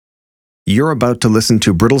You're about to listen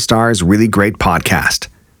to Brittlestar's Really Great Podcast.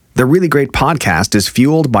 The Really Great Podcast is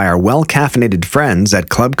fueled by our well-caffeinated friends at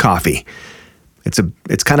Club Coffee.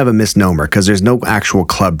 It's kind of a misnomer because there's no actual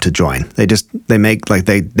club to join. They make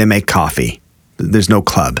coffee. There's no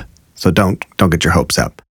club, so don't get your hopes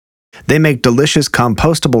up. They make delicious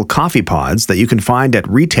compostable coffee pods that you can find at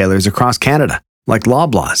retailers across Canada, like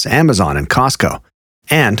Loblaws, Amazon, and Costco.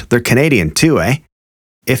 And they're Canadian too, eh?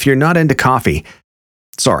 If you're not into coffee,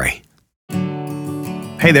 sorry.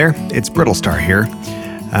 Hey there, it's Brittlestar here.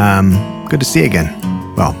 Good to see you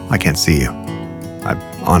again. Well, I can't see you.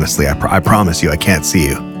 I promise you I can't see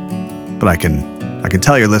you. But I can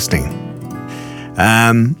tell you're listening.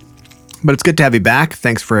 But it's good to have you back.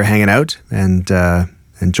 Thanks for hanging out and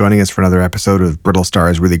joining us for another episode of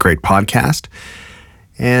Brittlestar's Really Great Podcast.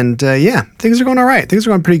 And things are going all right. Things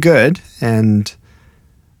are going pretty good. And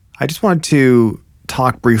I just wanted to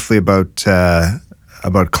talk briefly about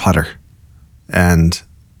clutter and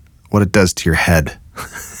what it does to your head.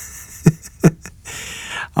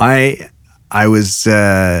 I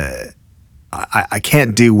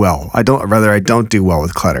can't do well. I don't do well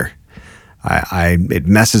with clutter. It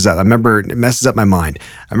messes up. It messes up my mind.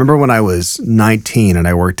 I remember when I was 19 and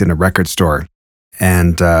I worked in a record store,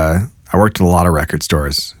 and I worked in a lot of record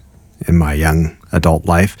stores in my young adult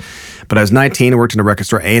life. But I was 19 and worked in a record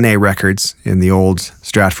store, A&A Records, in the old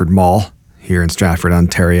Stratford Mall here in Stratford,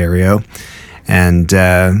 Ontario. And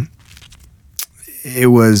I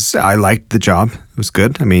liked the job. It was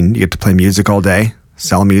good. I mean, you get to play music all day,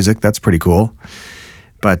 sell music. That's pretty cool.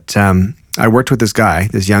 But I worked with this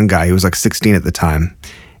young guy. He was like 16 at the time.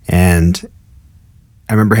 And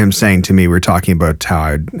I remember him saying to me, we were talking about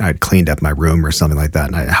how I'd cleaned up my room or something like that.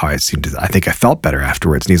 And I think I felt better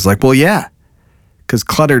afterwards. And he's like, well, yeah, because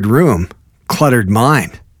cluttered room, cluttered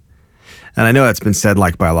mind. And I know that's been said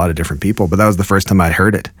like by a lot of different people, but that was the first time I'd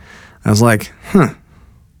heard it. I was like,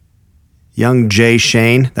 Young Jay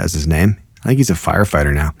Shane, that's his name. I think he's a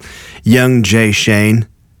firefighter now. Young Jay Shane,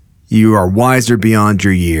 you are wiser beyond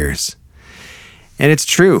your years. And it's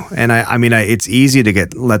true. And I mean, it's easy to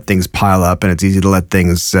let things pile up, and it's easy to let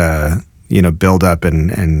things, build up,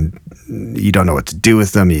 and you don't know what to do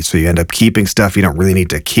with them. So you end up keeping stuff you don't really need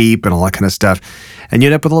to keep and all that kind of stuff. And you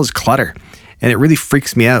end up with all this clutter. And it really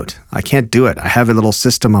freaks me out. I can't do it. I have a little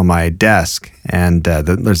system on my desk, and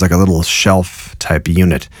there's like a little shelf type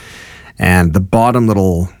unit. And the bottom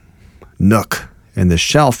little nook in the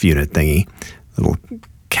shelf unit thingy, little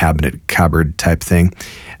cupboard type thing,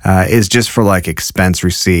 is just for like expense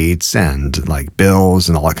receipts and like bills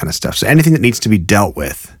and all that kind of stuff. So anything that needs to be dealt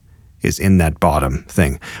with is in that bottom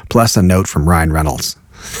thing. Plus a note from Ryan Reynolds.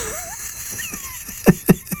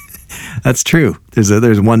 That's true.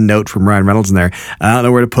 There's one note from Ryan Reynolds in there. I don't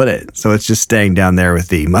know where to put it. So it's just staying down there with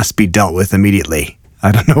the must be dealt with immediately.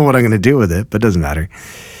 I don't know what I'm going to do with it, but it doesn't matter.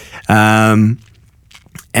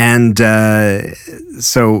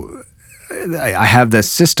 So I have this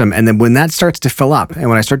system, and then when that starts to fill up, and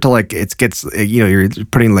when I start to you're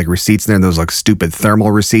putting like receipts in there, those like stupid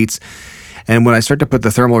thermal receipts. And when I start to put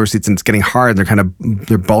the thermal receipts and it's getting hard,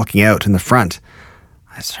 they're bulking out in the front.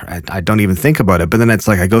 I don't even think about it. But then it's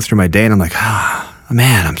like I go through my day and I'm like,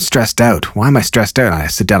 man, I'm stressed out. Why am I stressed out? And I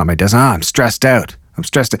sit down on my desk. I'm stressed out. And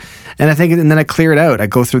then I clear it out. I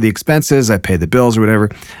go through the expenses. I pay the bills or whatever.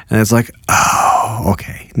 And it's like,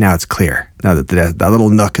 okay. Now it's clear. Now that that little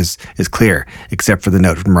nook is clear, except for the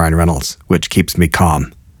note from Ryan Reynolds, which keeps me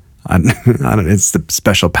calm. It's the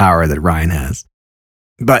special power that Ryan has.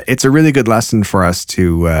 But it's a really good lesson for us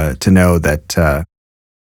to know that,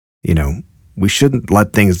 we shouldn't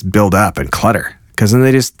let things build up and clutter, because then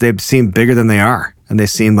they seem bigger than they are, and they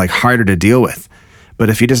seem like harder to deal with. But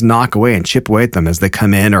if you just knock away and chip away at them as they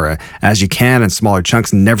come in, or as you can in smaller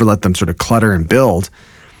chunks, and never let them sort of clutter and build,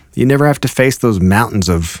 you never have to face those mountains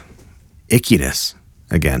of ickiness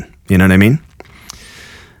again. You know what I mean?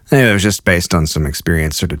 Anyway, it was just based on some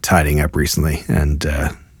experience sort of tidying up recently, and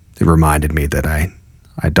it reminded me that I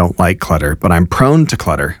don't like clutter, but I'm prone to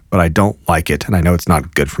clutter, but I don't like it, and I know it's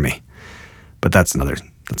not good for me. But that's another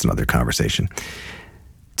conversation.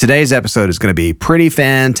 Today's episode is going to be pretty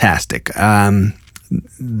fantastic.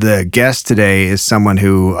 The guest today is someone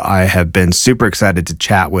who I have been super excited to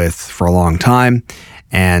chat with for a long time,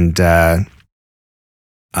 and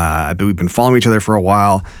we've been following each other for a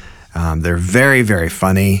while. They're very, very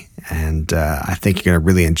funny, and I think you're going to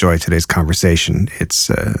really enjoy today's conversation.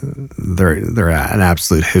 It's they're an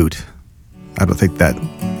absolute hoot. I don't think that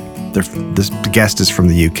this guest is from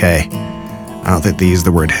the UK. I don't think they use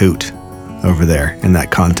the word hoot over there in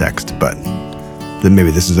that context, but then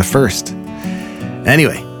maybe this is a first.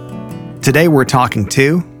 Anyway, today we're talking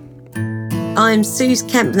to I'm Suze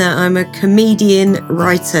Kempner. I'm a comedian,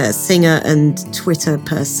 writer, singer, and Twitter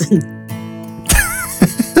person.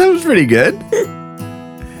 That was pretty good.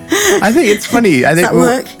 I think it's funny. I think Does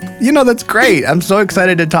that work? That's great. I'm so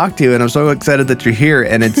excited to talk to you, and I'm so excited that you're here.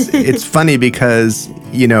 And it's funny because,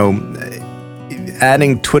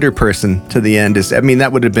 adding Twitter person to the end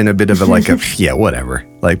that would have been a bit of yeah, whatever.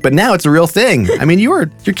 But now it's a real thing. I mean, you're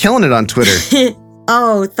killing it on Twitter.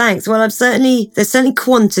 Oh, thanks. Well, there's certainly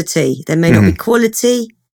quantity. There may not be quality,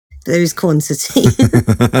 but there is quantity.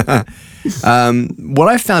 What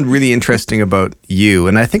I found really interesting about you,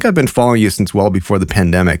 and I think I've been following you since well before the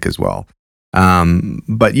pandemic as well.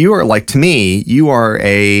 But you are, to me, you are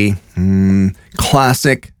a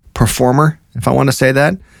classic performer, if I want to say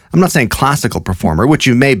that. I'm not saying classical performer, which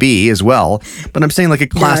you may be as well, but I'm saying a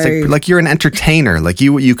classic, No. You're an entertainer.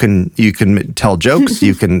 You can tell jokes,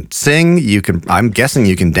 you can sing, I'm guessing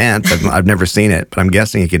you can dance. I've never seen it, but I'm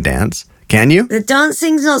guessing you can dance. Can you? The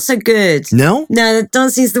dancing's not so good. No? No, the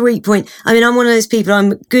dancing's the weak point. I mean, I'm one of those people,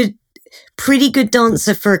 I'm pretty good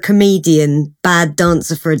dancer for a comedian, bad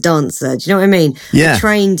dancer for a dancer. Do you know what I mean? Yeah. I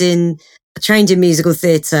trained in musical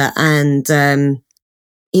theatre, and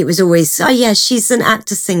it was always, oh yeah, she's an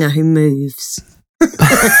actor-singer who moves.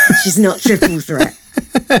 She's not triple threat.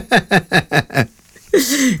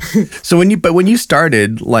 So when you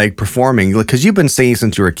started performing, because you've been singing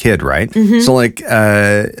since you were a kid, right? Mm-hmm. So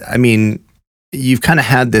you've kind of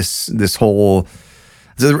had this whole.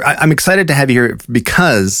 I'm excited to have you here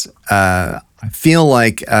because I feel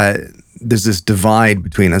like there's this divide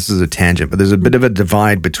between. This is a tangent, but there's a bit of a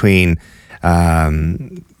divide between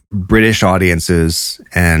British audiences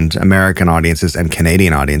and American audiences and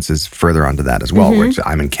Canadian audiences. Further onto that as well, which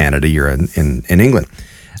I'm in Canada, you're in England.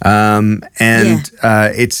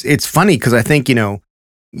 It's funny because I think,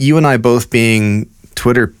 you and I both being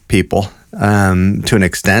Twitter people, to an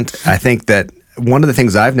extent, I think that one of the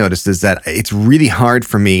things I've noticed is that it's really hard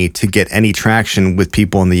for me to get any traction with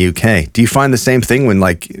people in the UK. Do you find the same thing when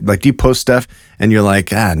do you post stuff and you're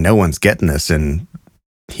like, no one's getting this in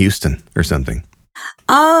Houston or something?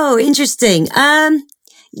 Oh, interesting.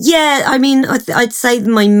 Yeah, I mean, I'd say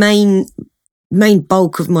my main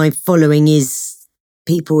bulk of my following is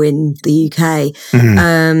people in the UK.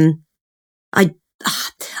 Mm-hmm.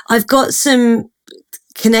 I've got some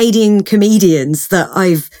Canadian comedians that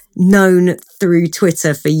I've known through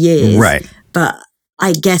Twitter for years. Right. But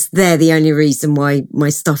I guess they're the only reason why my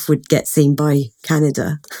stuff would get seen by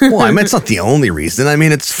Canada. Well, it's not the only reason.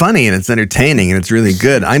 It's funny and it's entertaining and it's really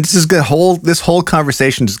good. This whole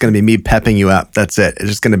conversation is going to be me pepping you up. That's it. It's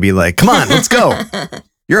just going to be like, come on, let's go.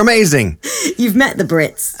 You're amazing. You've met the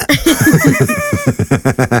Brits.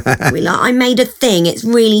 I made a thing. It's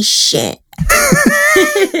really shit.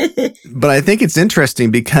 But I think it's interesting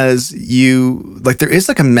because there is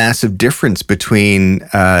a massive difference between,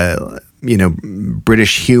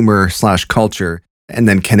 British humor / culture and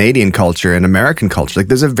then Canadian culture and American culture.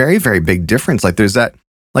 There's a very, very big difference. There's that,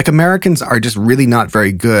 Americans are just really not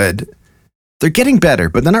very good. They're getting better,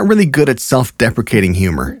 but they're not really good at self-deprecating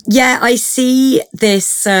humor. Yeah, I see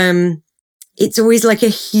this. It's always a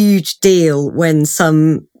huge deal when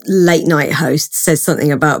some late night host says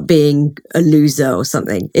something about being a loser or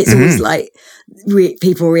something. It's always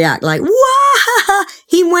people react "Wow,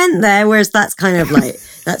 he went there," whereas that's kind of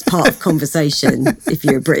that's part of conversation. If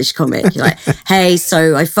you're a British comic, you're like, "Hey,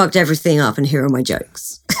 so I fucked everything up, and here are my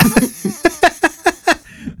jokes."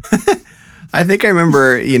 I think I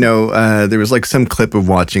remember, there was some clip of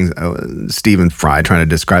watching Stephen Fry trying to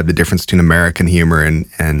describe the difference between American humor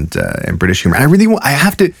and British humor. And I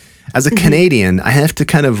have to, as a Canadian, I have to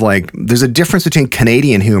kind of there's a difference between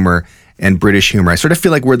Canadian humor and British humor. I sort of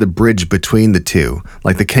feel like we're the bridge between the two.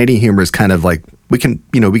 The Canadian humor is kind of we can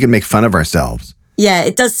make fun of ourselves. Yeah,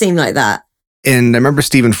 it does seem like that. And I remember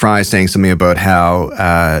Stephen Fry saying something about how,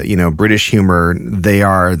 British humor, they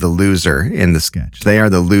are the loser in the sketch. They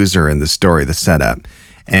are the loser in the story, the setup.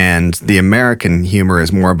 And the American humor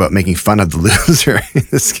is more about making fun of the loser in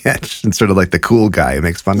the sketch and sort of the cool guy who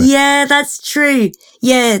makes fun of it. Yeah, that's true.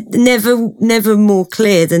 Yeah, never more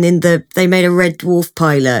clear than they made a Red Dwarf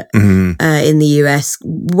pilot in the US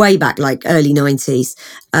way back, early 90s.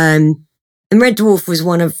 And Red Dwarf was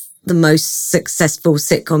one of the most successful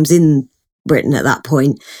sitcoms in Britain at that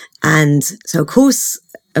point. And so, of course,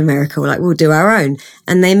 America were we'll do our own.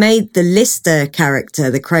 And they made the Lister character,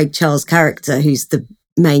 the Craig Charles character, who's the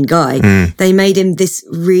main guy, they made him this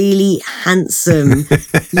really handsome,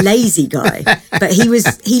 lazy guy. But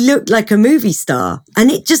he looked like a movie star, and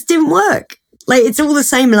it just didn't work. It's all the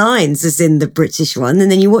same lines as in the British one.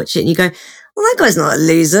 And then you watch it and you go, well, that guy's not a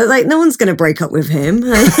loser. No one's going to break up with him.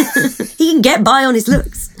 He can get by on his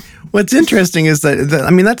looks. What's interesting is that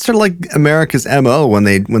I mean, that's sort of like America's MO when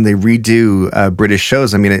they redo British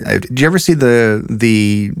shows. I mean, did you ever see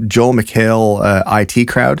the Joel McHale IT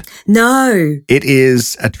Crowd? No. It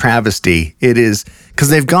is a travesty. It is because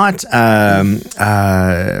they've got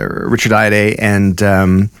Richard Ide and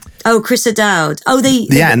Chris O'Dowd.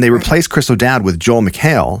 And they replaced Chris O'Dowd with Joel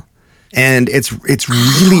McHale. And it's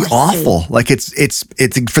really awful. Like it's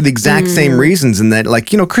for the exact same reasons. And that,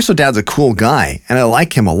 like, you know, Chris O'Dowd's a cool guy, and I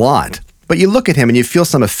like him a lot. But you look at him and you feel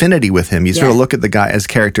some affinity with him. You sort of look at the guy as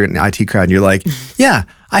character in the IT Crowd, and you're like, yeah,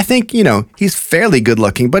 I think, you know, he's fairly good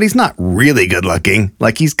looking, but he's not really good looking.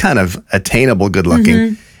 Like, he's kind of attainable good looking.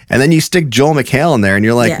 Mm-hmm. And then you stick Joel McHale in there, and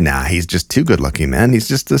you're like, nah, he's just too good looking, man.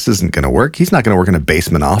 This isn't going to work. He's not going to work in a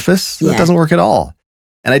basement office. That doesn't work at all.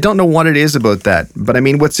 And I don't know what it is about that. But I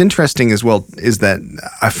mean, what's interesting as well is that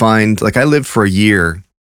I find, like, I lived for a year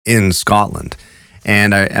in Scotland,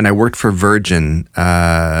 and I worked for Virgin,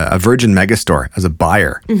 a Virgin Megastore as a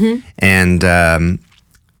buyer. Mm-hmm. And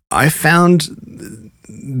I found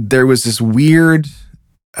there was this weird,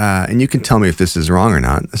 and you can tell me if this is wrong or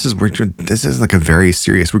not. This is like a very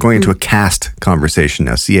serious, we're going into a caste conversation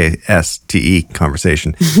now, CASTE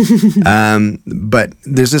conversation. But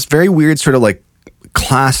there's this very weird sort of like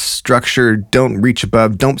class structure, don't reach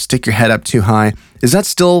above, don't stick your head up too high. Is that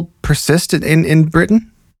still persistent in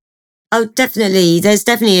Britain? Oh, definitely. There's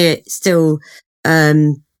definitely still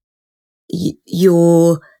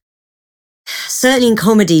your certainly in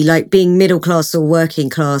comedy, like being middle class or working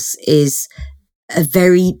class is a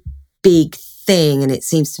very big thing, and it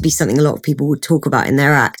seems to be something a lot of people would talk about in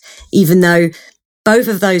their act, even though both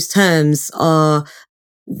of those terms are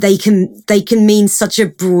they can mean such a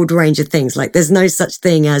broad range of things. Like, there's no such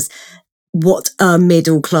thing as what a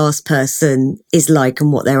middle class person is like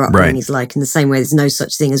and what their upbringing is like, in the same way there's no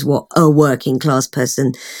such thing as what a working class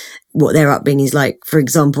person, what their upbringing is like. For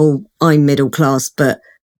example, I'm middle class, but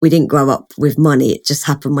we didn't grow up with money. It just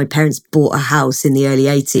happened my parents bought a house in the early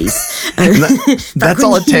 80s. That's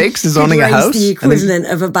all it takes, is owning a house? The equivalent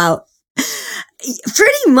of about,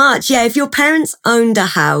 pretty much, yeah. If your parents owned a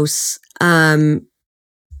house,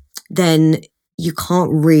 then you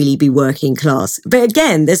can't really be working class. But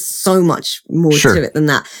again, there's so much more to it than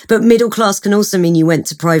that. But middle class can also mean you went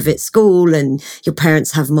to private school and your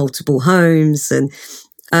parents have multiple homes. And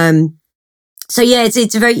so, yeah,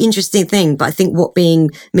 it's a very interesting thing. But I think what being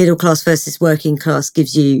middle class versus working class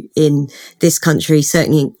gives you in this country,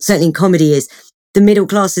 certainly in comedy, is the middle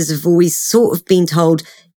classes have always sort of been told,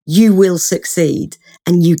 you will succeed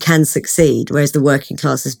and you can succeed. Whereas the working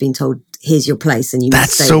class has been told, here's your place and you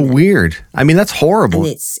must stay That's so there. weird. I mean, that's horrible. And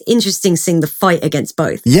it's interesting seeing the fight against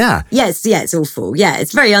both. Yeah. It's awful. Yeah,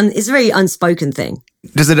 it's a very unspoken thing.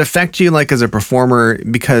 Does it affect you, like, as a performer?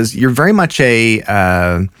 Because you're very much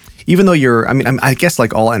even though I guess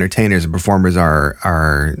like all entertainers and performers are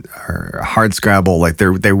hard scrabble. Like,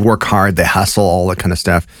 they work hard, they hustle, all that kind of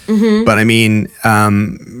stuff. Mm-hmm. But I mean,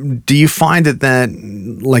 do you find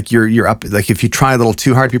that like you're up, like if you try a little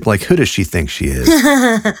too hard, people are like, who does she think she is?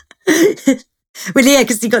 Well, yeah,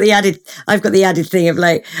 because I've got the added thing of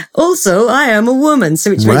like, also I am a woman,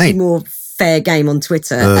 so it's makes you more fair game on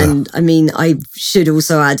Twitter. And I mean, I should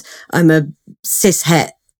also add, I'm a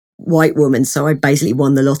cis-het white woman, so I basically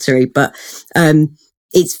won the lottery. But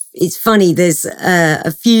it's funny, there's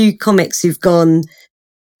a few comics who've gone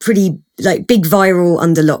pretty like big viral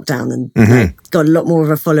under lockdown and got a lot more of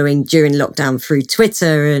a following during lockdown through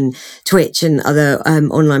Twitter and Twitch and other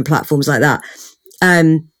online platforms like that.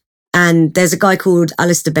 And there's a guy called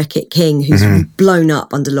Alistair Beckett King who's blown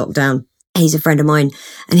up under lockdown. He's a friend of mine.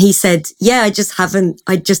 And he said, yeah, I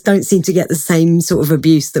just don't seem to get the same sort of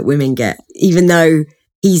abuse that women get, even though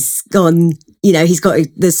he's gone, he's got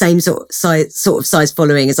the same sort of size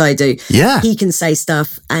following as I do. Yeah. He can say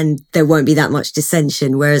stuff and there won't be that much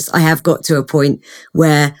dissension. Whereas I have got to a point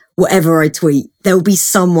where whatever I tweet, there'll be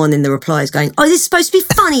someone in the replies going, oh, this is supposed to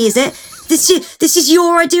be funny, is it? This is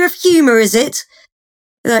your idea of humor, is it?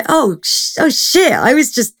 Like, oh shit, I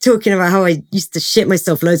was just talking about how I used to shit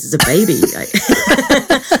myself loads as a baby.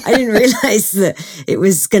 I didn't realize that it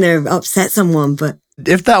was going to upset someone, but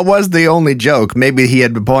if that was the only joke, maybe he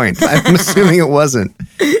had a point. I'm assuming it wasn't.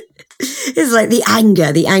 It's like the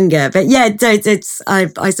anger. But yeah,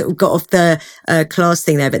 I sort of got off the class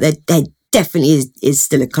thing there, but there definitely is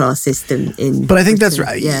still a class system in. But I think that's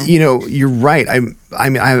right. Yeah. You're right. I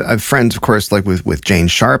mean, I have friends, of course, like with Jane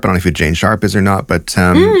Sharp. I don't know who Jane Sharp is or not, but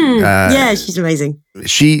yeah, she's amazing.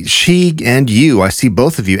 She and you, I see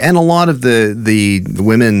both of you, and a lot of the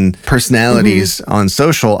women personalities on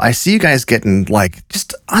social. I see you guys getting like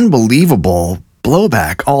just unbelievable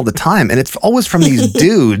blowback all the time, and it's always from these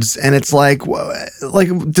dudes, and it's like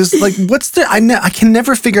just like what's the I can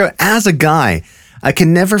never figure out, as a guy, I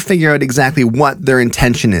can never figure out exactly what their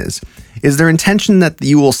intention is. Is their intention that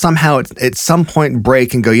you will somehow at some point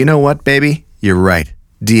break and go, you know what, baby, you're right,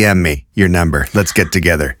 DM me your number, let's get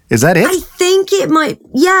together? Is that it? I think it might.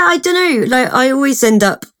 Yeah, I don't know. Like, I always end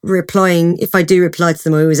up replying. If I do reply to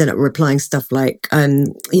them, I always end up replying stuff like,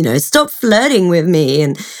 stop flirting with me,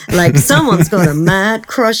 and like, someone's got a mad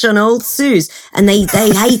crush on old Suze, and they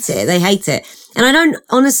hate it. They hate it. And I don't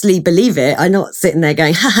honestly believe it. I'm not sitting there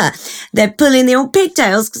going, haha, they're pulling the old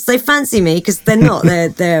pigtails because they fancy me, because they're not.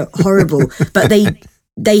 They're horrible. But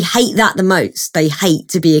they hate that the most. They hate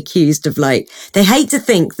to be accused of, like, they hate to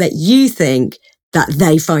think that you think that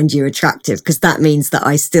they find you attractive, because that means that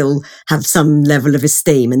I still have some level of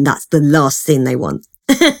esteem, and that's the last thing they want.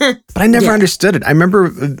 But I never understood it. I remember,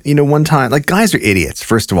 one time, like, guys are idiots.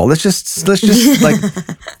 First of all, let's just like,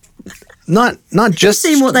 not just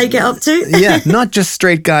seeing what they get up to. Yeah, not just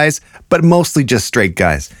straight guys, but mostly just straight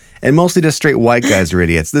guys. And mostly just straight white guys are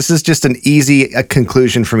idiots. This is just an easy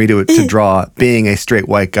conclusion for me to draw, being a straight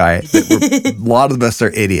white guy. A lot of us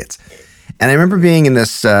are idiots. And I remember being in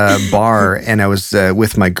this bar, and I was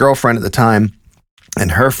with my girlfriend at the time,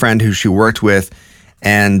 and her friend who she worked with,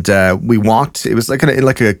 and we walked. It was like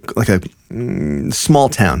a small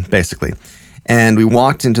town, basically. And we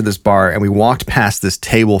walked into this bar, and we walked past this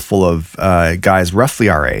table full of guys roughly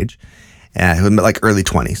our age, who were like early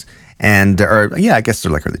 20s. I guess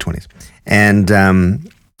they're like early 20s. And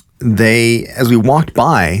as we walked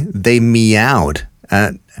by, they meowed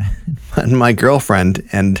at my girlfriend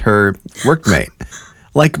and her workmate.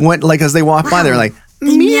 Like as they walked by, they're like,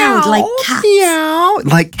 they meowed like cats. Meow,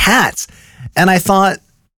 like cats. And I thought,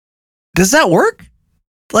 does that work?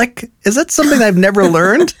 Like, is that something I've never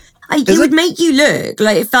learned? It would make you look.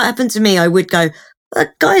 Like, if that happened to me, I would go,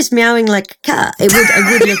 that guy's meowing like a cat. I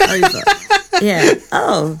would look over. Yeah.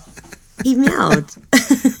 Oh, he meowed.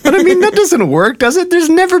 But I mean, that doesn't work, does it? There's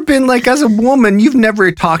never been, like, as a woman, you've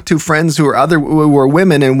never talked to friends who were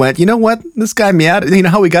women and went, you know what? This guy meowed. You know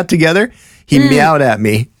how we got together? He meowed at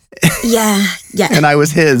me. Yeah. And I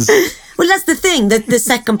was his. Well, that's the thing. The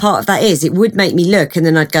second part of that is, it would make me look, and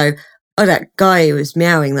then I'd go, oh, that guy who was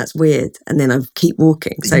meowing, that's weird. And then I'd keep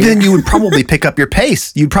walking. So then you would probably pick up your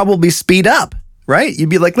pace. You'd probably speed up, right? You'd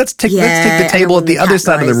be like, let's take the table at the other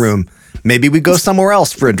side of the room. Maybe we go somewhere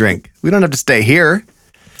else for a drink. We don't have to stay here.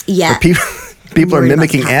 Yeah. People are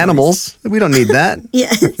mimicking animals. We don't need that.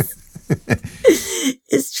 Yes.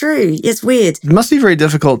 It's true. It's weird. It must be very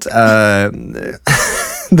difficult, the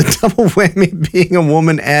double whammy, being a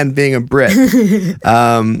woman and being a Brit.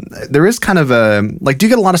 There is kind of do you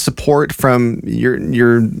get a lot of support from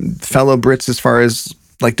your fellow Brits as far as,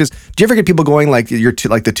 like, do you ever get people going, like,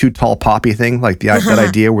 the too tall poppy thing, like that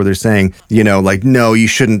idea where they're saying, like, no, you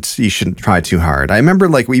shouldn't try too hard. I remember,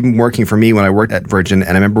 like, even working for me when I worked at Virgin,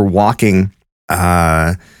 and I remember walking,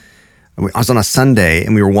 I was on a Sunday,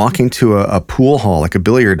 and we were walking to a pool hall, like a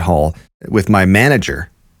billiard hall, with my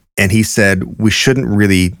manager, and he said, we shouldn't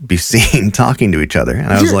really be seen talking to each other.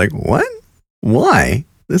 And I was like, what? Why?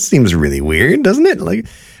 This seems really weird, doesn't it? Like,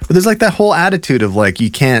 but there's like that whole attitude of, like,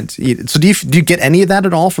 you can't. So do you get any of that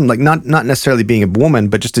at all from, like, not necessarily being a woman,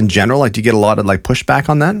 but just in general? Like, do you get a lot of, like, pushback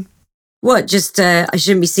on that? What? Just I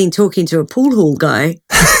shouldn't be seen talking to a pool hall guy.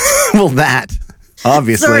 Well, that.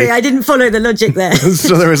 Obviously. Sorry, I didn't follow the logic there.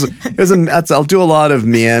 So I'll do a lot of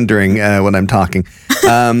meandering when I'm talking.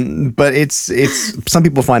 But it's some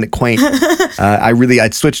people find it quaint. I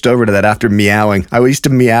switched over to that after meowing. I used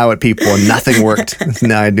to meow at people and nothing worked.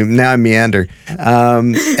 Now I meander.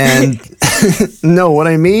 And no, what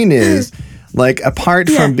I mean is, like,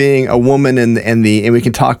 apart from being a woman and we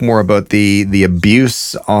can talk more about the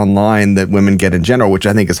abuse online that women get in general, which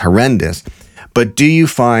I think is horrendous. But do you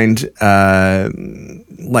find,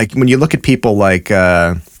 like, when you look at people like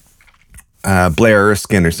Blair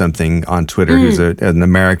Erskine or something on Twitter, who's an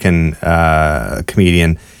American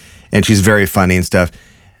comedian, and she's very funny and stuff,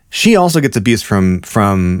 she also gets abused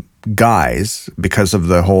from guys because of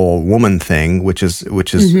the whole woman thing, which is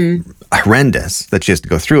horrendous that she has to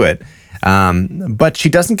go through it. But she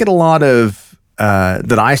doesn't get a lot of,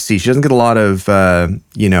 that I see, she doesn't get a lot of,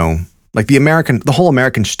 like the whole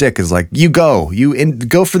American shtick is like, go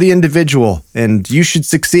for the individual, and you should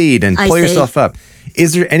succeed and pull yourself up.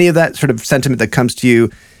 Is there any of that sort of sentiment that comes to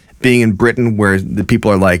you being in Britain, where the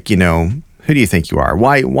people are like, who do you think you are?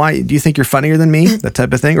 Why do you think you're funnier than me? That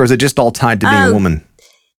type of thing? Or is it just all tied to being a woman?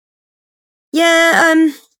 Yeah,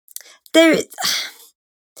 there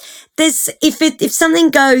if something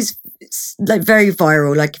goes like very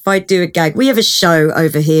viral, like if I do a gag, we have a show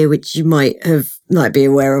over here which you might be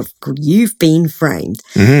aware of called You've Been Framed.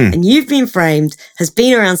 Mm-hmm. And You've Been Framed has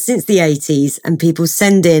been around since the 80s, and people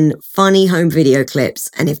send in funny home video clips,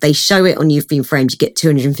 and if they show it on You've Been Framed, you get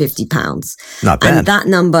 £250. Not bad. And that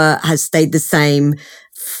number has stayed the same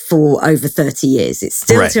for over 30 years. It's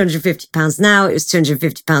still Right. £250 now. It was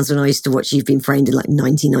 £250 when I used to watch You've Been Framed in like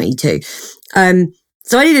 1992.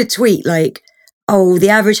 So I did a tweet like, oh, the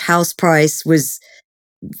average house price was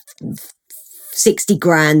 60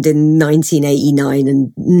 grand in 1989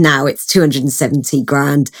 and now it's 270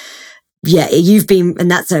 grand. Yeah,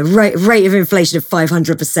 and that's a rate of inflation of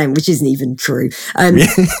 500%, which isn't even true.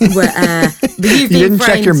 But you didn't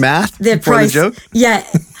check your math before the joke? Yeah.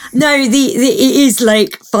 No, it is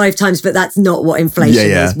like 5 times, but that's not what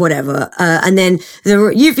inflation is, whatever. And then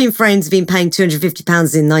You've Been Framed has been paying £250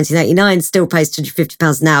 in 1989, still pays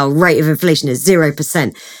 £250 now. Rate of inflation is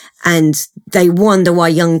 0%. And they wonder why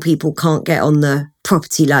young people can't get on the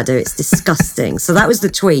property ladder. It's disgusting. So that was the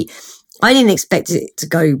tweet. I didn't expect it to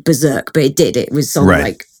go berserk, but it did. It was on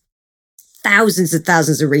like thousands and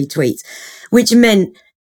thousands of retweets, which meant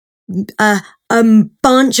a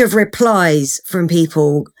bunch of replies from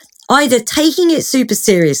people either taking it super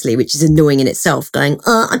seriously, which is annoying in itself, going,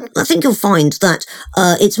 I think you'll find that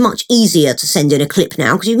it's much easier to send in a clip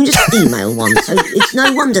now because you can just email one. So it's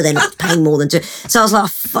no wonder they're not paying more than two. So I was like, oh,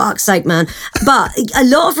 fuck's sake, man. But a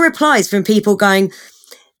lot of replies from people going,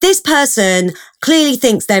 this person clearly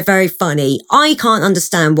thinks they're very funny. I can't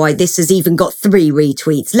understand why this has even got 3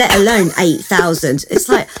 retweets, let alone 8,000. It's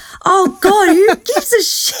like, oh God, who gives a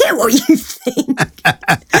shit what you think?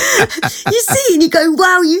 You see, and you go,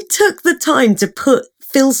 wow, you took the time to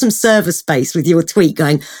fill some server space with your tweet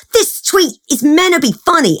going, this tweet is meant to be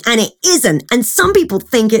funny and it isn't. And some people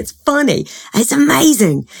think it's funny. It's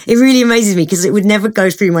amazing. It really amazes me because it would never go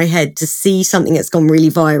through my head to see something that's gone really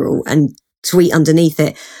viral and tweet underneath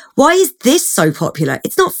it, why is this so popular?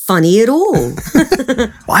 It's not funny at all. Well,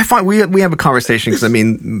 I find we have a conversation because I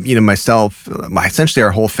mean, you know, myself, essentially our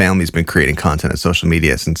whole family's been creating content on social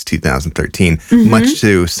media since 2013, much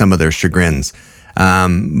to some of their chagrins.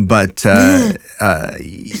 But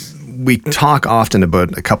we talk often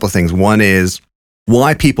about a couple of things. One is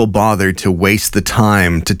why people bother to waste the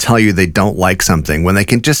time to tell you they don't like something when they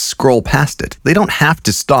can just scroll past it. They don't have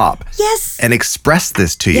to stop and express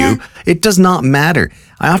this to you. It does not matter.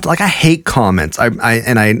 I hate comments. I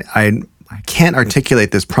can't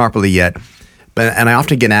articulate this properly yet, and I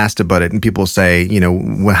often get asked about it, and people say, you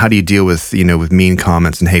know, how do you deal with, you know, with mean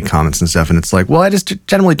comments and hate comments and stuff? And it's like, well, I just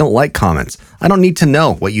generally don't like comments. I don't need to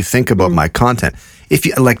know what you think about my content. If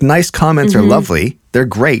you like, nice comments are lovely. They're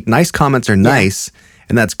great. Nice comments are nice,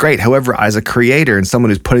 and that's great. However, as a creator and someone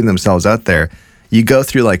who's putting themselves out there, you go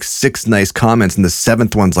through like 6 nice comments, and the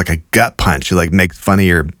 7th one's like a gut punch. You like make fun of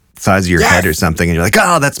your size of your head or something, and you're like,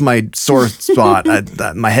 oh, that's my sore spot.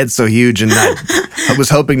 My head's so huge, and I was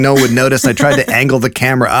hoping no one would notice. I tried to angle the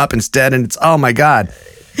camera up instead, and it's, oh my God.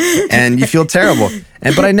 And you feel terrible.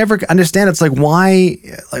 But I never understand. It's like, why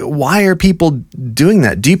are people doing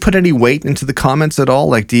that? Do you put any weight into the comments at all?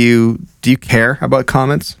 Like, do you care about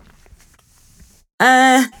comments?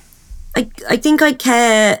 I think I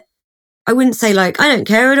care. I wouldn't say like I don't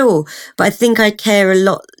care at all, but I think I care a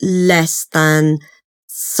lot less than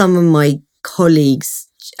some of my colleagues.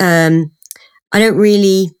 I don't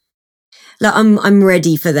really like. I'm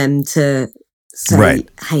ready for them to say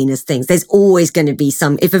heinous things. There's always going to be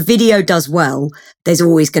if a video does well, there's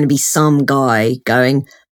always going to be some guy going,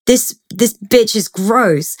 this bitch is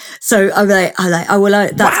gross. So I'm like, oh well,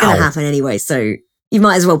 that's going to happen anyway. So you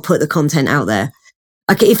might as well put the content out there.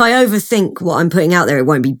 Okay, if I overthink what I'm putting out there, it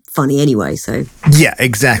won't be funny anyway. So yeah,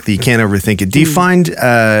 exactly. You can't overthink it. Do you find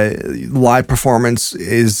live performance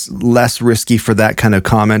is less risky for that kind of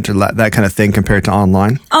comment or that kind of thing compared to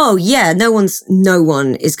online? Oh yeah, no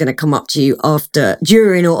one is going to come up to you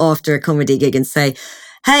during or after a comedy gig and say,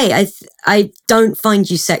 "Hey, I don't find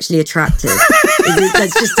you sexually attractive."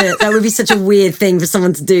 That would be such a weird thing for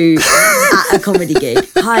someone to do at a comedy gig.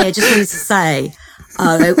 Hi, I just wanted to say.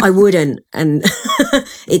 I wouldn't, and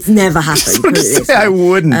it's never happened. I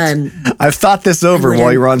wouldn't. I've thought this over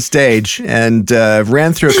while you were on stage and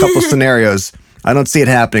ran through a couple scenarios. I don't see it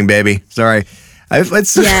happening, baby. Sorry. And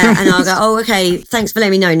I'll go, oh, okay, thanks for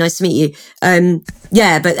letting me know. Nice to meet you.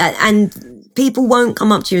 But people won't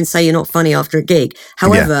come up to you and say you're not funny after a gig.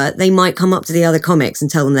 However, they might come up to the other comics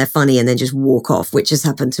and tell them they're funny and then just walk off, which has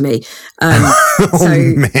happened to me.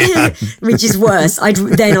 Which is worse. I'd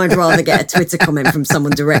rather get a Twitter comment from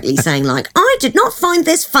someone directly saying like, I did not find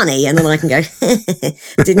this funny. And then I can go,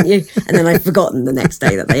 didn't you? And then I've forgotten the next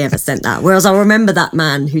day that they ever sent that. Whereas I'll remember that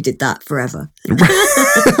man who did that forever.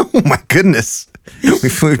 Oh my goodness.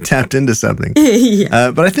 We've tapped into something.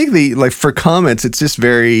 But I think for comments, it's just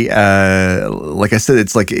very, like I said,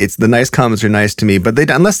 it's the nice comments are nice to me, but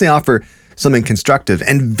unless they offer something constructive.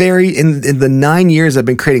 And in the 9 years I've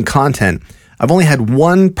been creating content, I've only had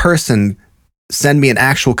one person send me an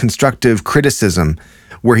actual constructive criticism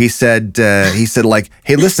where he said like,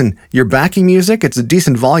 hey, listen, your backing music, it's a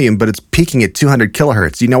decent volume, but it's peaking at 200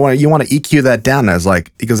 kilohertz. You want to EQ that down. And I was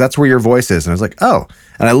like, he goes, that's where your voice is. And I was like, oh.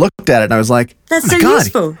 And I looked at it and I was like, that's oh my so God,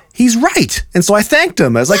 useful. He's right. And so I thanked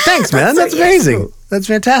him. I was like, thanks, man. That's amazing. Useful. That's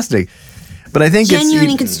fantastic. But I think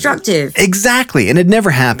genuinely constructive. Exactly. And it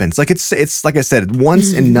never happens. Like it's like I said,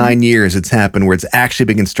 once in 9 years it's happened where it's actually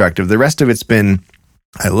been constructive. The rest of it's been,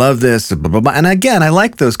 I love this, blah, blah, blah. And again, I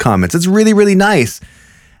like those comments. It's really, really nice.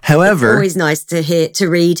 However, it's always nice to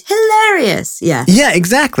read hilarious. Yeah. Yeah,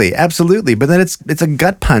 exactly. Absolutely. But then it's a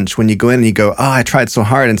gut punch when you go in and you go, oh, I tried so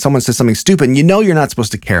hard, and someone says something stupid and you're not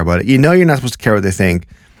supposed to care about it. You're not supposed to care what they think.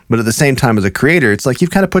 But at the same time, as a creator, it's like you've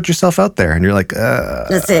kind of put yourself out there and you're like,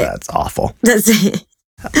 that's it. That's awful. That's it.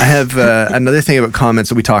 I have another thing about comments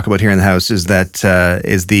that we talk about here in the house is that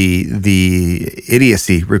is the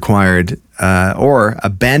idiocy required or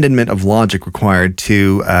abandonment of logic required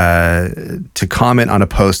to comment on a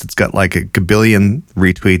post that's got like a gabillion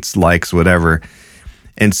retweets, likes, whatever.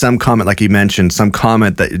 And some comment, like you mentioned, some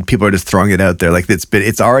comment that people are just throwing it out there, like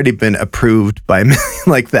it's already been approved by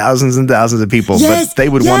like thousands and thousands of people, but they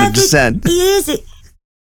would want to dissent.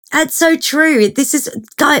 That's so true. This has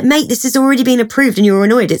already been approved and you're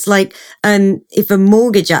annoyed. It's like if a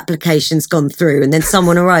mortgage application's gone through and then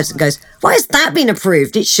someone arrives and goes, why has that been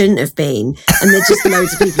approved? It shouldn't have been. And there's just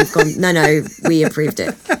loads of people who've gone, no, we approved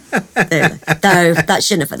it. No, that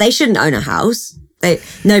shouldn't have. They shouldn't own a house. But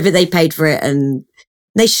they paid for it and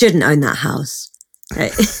they shouldn't own that house.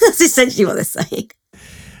 Right? That's essentially what they're saying.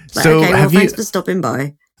 Like, so okay, well, thanks for stopping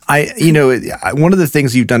by. One of the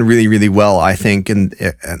things you've done really, really well, I think, in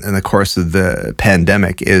the course of the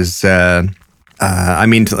pandemic is, certainly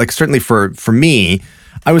for me,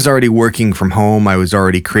 I was already working from home. I was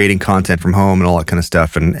already creating content from home and all that kind of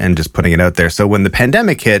stuff and just putting it out there. So when the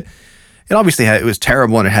pandemic hit, it obviously it was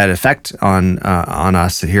terrible and it had an effect on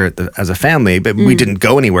us here as a family, but we didn't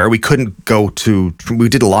go anywhere. We couldn't we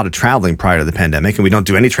did a lot of traveling prior to the pandemic, and we don't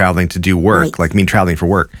do any traveling to do work, like me traveling for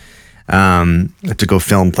work. To go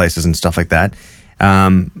film places and stuff like that.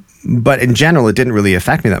 But in general, it didn't really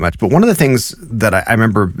affect me that much. But one of the things that I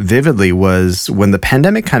remember vividly was when the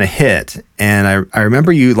pandemic kind of hit, and I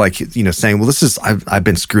remember you saying, well, I've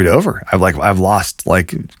been screwed over. I've lost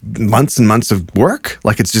like months and months of work.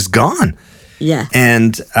 Like it's just gone. Yeah.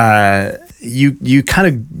 And you kind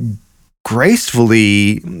of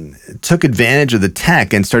gracefully took advantage of the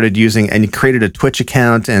tech and started using, and you created a Twitch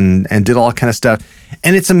account and did all kind of stuff.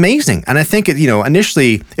 And it's amazing. And I think,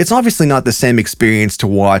 initially, it's obviously not the same experience to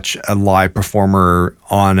watch a live performer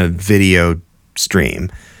on a video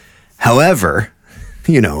stream. However,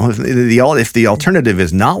 if the alternative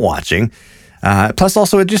is not watching, plus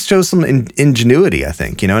also it just shows some ingenuity, I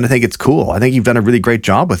think, and I think it's cool. I think you've done a really great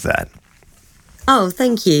job with that. Oh,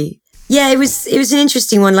 thank you. Yeah, it was an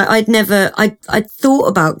interesting one. Like I'd thought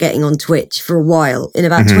about getting on Twitch for a while. In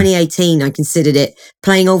about 2018, I considered it,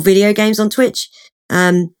 playing old video games on Twitch.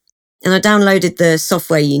 And I downloaded the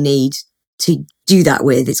software you need to do that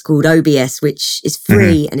with. It's called OBS, which is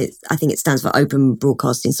free, and I think it stands for Open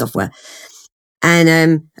Broadcasting Software.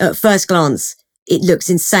 And at first glance, it looks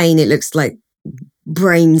insane. It looks like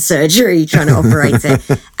brain surgery trying to operate it.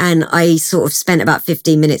 And I sort of spent about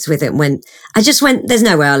 15 minutes with it and went, there's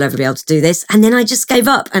no way I'll ever be able to do this. And then I just gave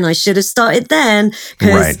up, and I should have started then.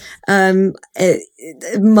 Because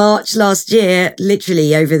March last year,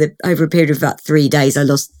 literally over a period of about 3 days, I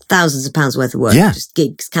lost thousands of pounds worth of work. Yeah. Just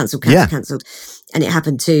gigs, cancelled. And it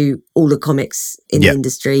happened to all the comics in the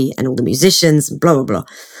industry and all the musicians and blah, blah, blah.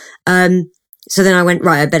 So then I went,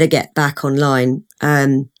 right, I better get back online.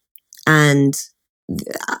 And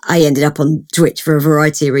I ended up on Twitch for a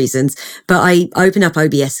variety of reasons, but I opened up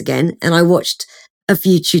OBS again and I watched a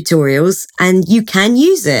few tutorials, and you can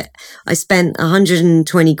use it. I spent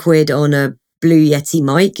 120 quid on a Blue Yeti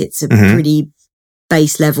mic. It's a pretty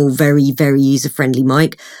base level, very, very user-friendly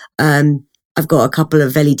mic. I've got a couple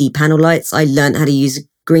of LED panel lights. I learned how to use a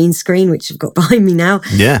green screen, which I've got behind me now.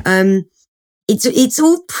 Yeah. it's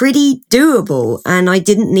all pretty doable. And I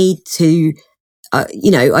didn't need to, I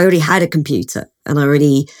already had a computer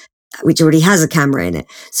which already has a camera in it.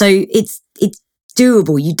 So it's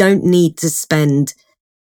doable. You don't need to spend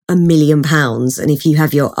 £1 million. And if you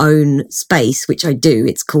have your own space, which I do,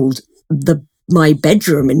 it's called my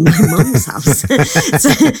bedroom in my mum's house. So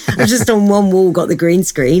I've just on one wall got the green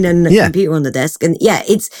screen and a computer on the desk. And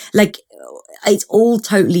it's like, it's all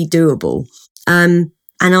totally doable. And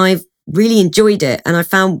I've really enjoyed it. And I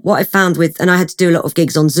found and I had to do a lot of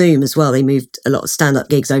gigs on Zoom as well. They moved a lot of stand-up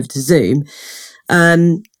gigs over to Zoom.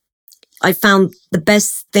 I found the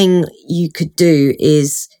best thing you could do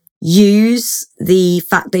is use the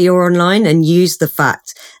fact that you're online and use the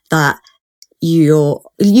fact that you're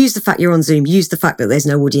on Zoom, use the fact that there's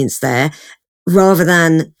no audience there, rather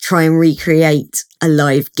than try and recreate a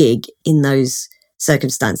live gig in those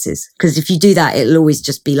circumstances. Because if you do that, it'll always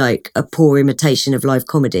just be like a poor imitation of live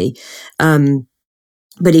comedy.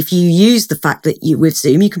 But if you use the fact that with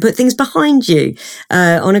Zoom, you can put things behind you.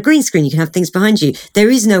 On a green screen, you can have things behind you.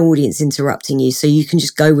 There is no audience interrupting you, so you can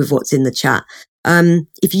just go with what's in the chat.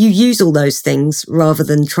 If you use all those things rather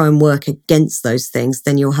than try and work against those things,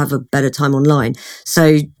 then you'll have a better time online.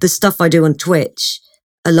 So the stuff I do on Twitch,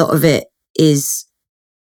 a lot of it is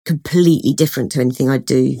completely different to anything I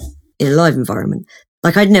do in a live environment.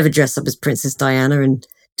 Like, I'd never dress up as Princess Diana and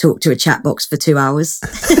talk to a chat box for 2 hours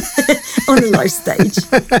on a live stage.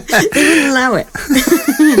 They wouldn't allow it.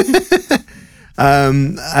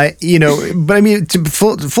 But I mean, to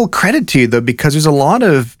full credit to you though, because there's a lot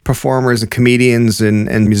of performers and comedians and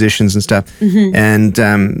musicians and stuff, and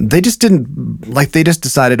they just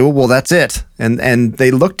decided, oh well, that's it, and they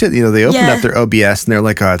looked at, they opened up their OBS and they're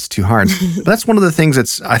like, oh, it's too hard. But that's one of the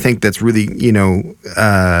things I think that's really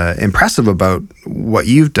impressive about what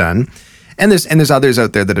you've done, and there's others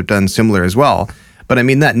out there that have done similar as well. But I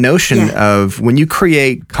mean, that notion of when you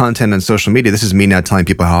create content on social media, this is me now telling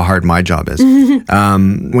people how hard my job is.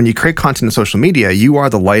 When you create content on social media, you are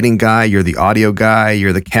the lighting guy, you're the audio guy,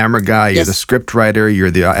 you're the camera guy, you're the script writer, you're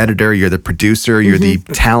the editor, you're the producer, you're the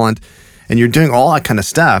talent, and you're doing all that kind of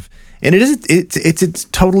stuff. And it's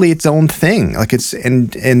totally its own thing. Like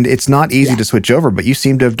and it's not easy to switch over, but you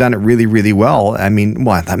seem to have done it really, really well. I mean,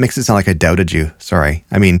 that makes it sound like I doubted you. Sorry.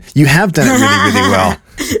 I mean, you have done it really, really well.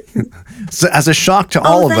 So as a shock to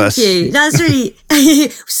all of us. Thank you. That's really,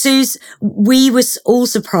 Suze, we were all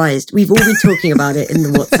surprised. We've all been talking about it in the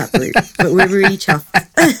WhatsApp group, but we're really chuffed.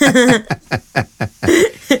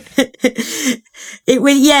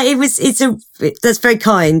 That's very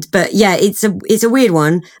kind, but it's a weird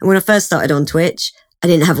one. And when I first started on Twitch, I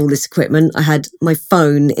didn't have all this equipment. I had my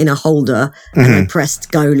phone in a holder and I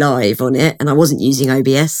pressed go live on it and I wasn't using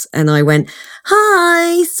OBS, and I went,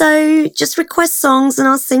 hi, so just request songs and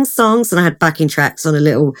I'll sing songs. And I had backing tracks on a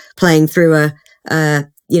little playing through a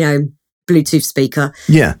Bluetooth speaker.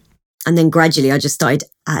 Yeah. And then gradually I just started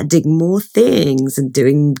adding more things and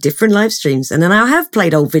doing different live streams. And then I have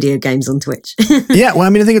played old video games on Twitch. Yeah, well, I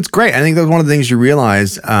mean, I think it's great. I think that's one of the things you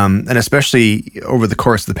realize, and especially over the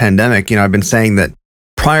course of the pandemic, I've been saying that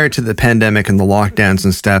prior to the pandemic and the lockdowns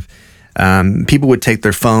and stuff, people would take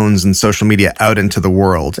their phones and social media out into the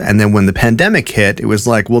world. And then when the pandemic hit, it was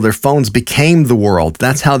like, well, their phones became the world.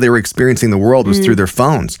 That's how they were experiencing the world, was through their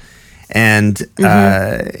phones. And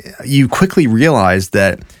you quickly realize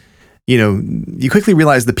that,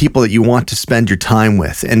 the people that you want to spend your time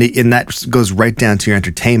with, and that goes right down to your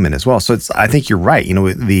entertainment as well. So I think you're right.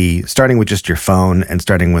 The starting with just your phone and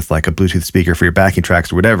starting with like a Bluetooth speaker for your backing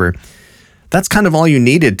tracks or whatever, that's kind of all you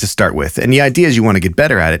needed to start with. And the idea is you want to get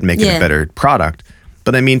better at it and make it a better product.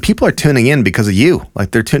 But I mean, people are tuning in because of you.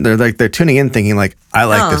 Like they're tuning in thinking like, I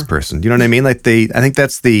like this person. You know what I mean? Like I think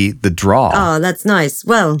that's the draw. Oh, that's nice.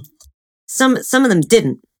 Well, some of them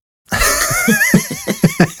didn't.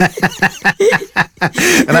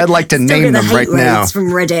 And I'd like to name them right now. From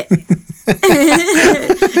Reddit.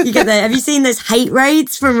 You get that? Have you seen those hate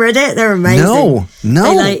raids from Reddit? They're amazing.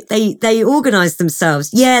 No. They organize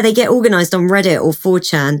themselves. Yeah, they get organized on Reddit or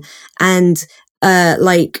 4chan, and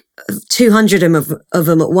 200 of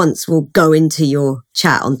them at once will go into your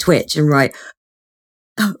chat on Twitch and write,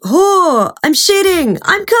 oh, I'm shitting,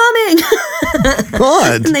 I'm coming.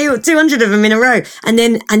 God. And they got 200 of them in a row. And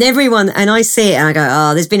everyone, and I see it and I go,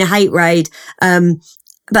 oh, there's been a hate raid.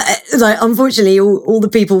 But unfortunately, all the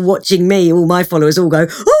people watching me, all my followers all go,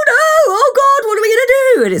 oh no, oh God, what are we going to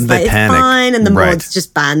do? And it's they panic. It's fine. And the mods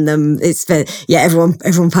just ban them. It's fair. Yeah, everyone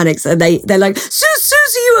panics. And they're like, Suze,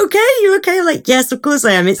 are you okay? You okay? I'm like, yes, of course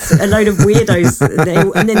I am. It's a load of weirdos.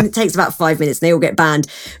 And then it takes about 5 minutes and they all get banned.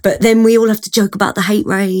 But then we all have to joke about the hate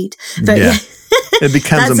raid. But It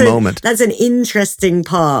becomes a moment. That's an interesting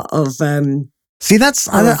part of See, that's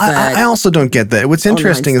I also don't get that. What's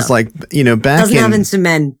interesting is like, back doesn't happen to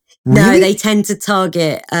men. Really? No, they tend to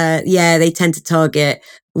target. They tend to target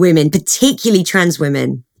women, particularly trans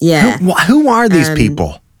women. Yeah. Who are these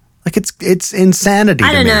people? Like it's insanity.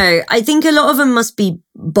 I don't know. I think a lot of them must be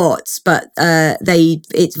bots, but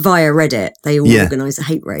it's via Reddit. They all organize a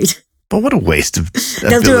hate raid. But what a waste of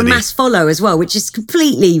They'll do a mass follow as well, which is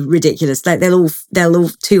completely ridiculous. Like they'll all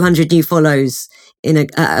 200 new follows in a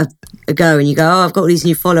go, and you go, oh, I've got all these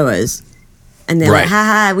new followers, and they're like,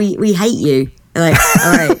 haha, we hate you. They're like,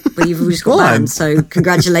 all right, but you've just got banned, so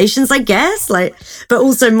congratulations, I guess. Like, but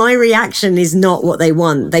also my reaction is not what they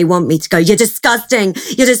want. They want me to go, you're disgusting,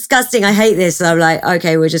 I hate this. So I'm like,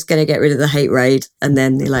 okay, we're just gonna get rid of the hate raid, and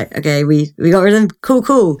then they're like, okay, we got rid of them,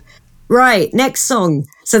 cool. Right, next song.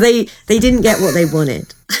 So they didn't get what they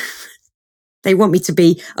wanted. They want me to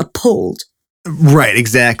be appalled. Right,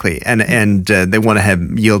 exactly. And they want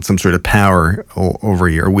to yield some sort of power over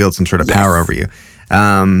you, or wield some sort of power over you.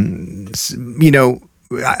 I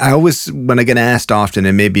always, when I get asked often,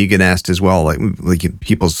 and maybe you get asked as well, like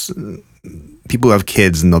people who have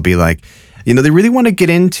kids, and they'll be like, they really want to get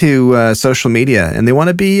into social media, and they want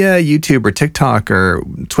to be YouTube or TikTok or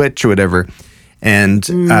Twitch or whatever. And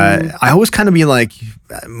I always kind of be like,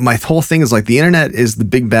 my whole thing is like, the internet is the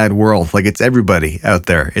big bad world. Like, it's everybody out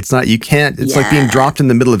there. It's not, it's like being dropped in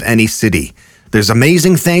the middle of any city. There's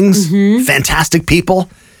amazing things, fantastic people,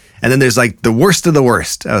 and then there's like the worst of the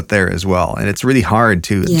worst out there as well. And it's really hard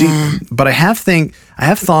to do. But I have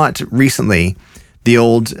thought recently, the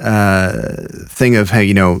old thing of how,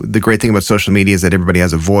 the great thing about social media is that everybody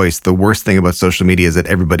has a voice. The worst thing about social media is that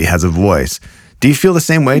everybody has a voice. Do you feel the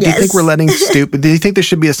same way? Yes. Do you think we're letting do you think there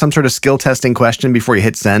should be some sort of skill testing question before you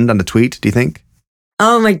hit send on a tweet? Do you think?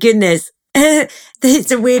 Oh my goodness. It's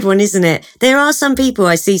a weird one, isn't it? There are some people,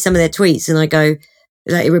 I see some of their tweets and I go,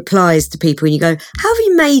 like, it replies to people and you go, how have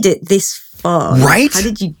you made it this far? Right. How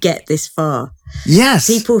did you get this far? Yes.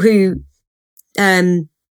 People who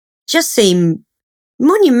just seem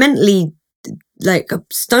monumentally like a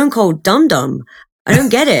stone cold dum-dum. I don't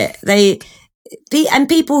get it. And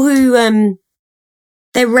people who,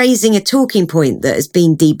 they're raising a talking point that has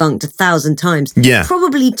been debunked 1,000 times. Yeah.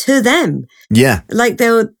 Probably to them. Yeah. Like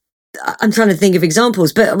I'm trying to think of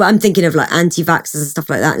examples, but I'm thinking of like anti-vaxxers and stuff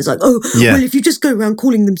like that. It's like, well, if you just go around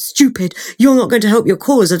calling them stupid, you're not going to help your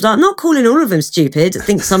cause. I'm not calling all of them stupid. I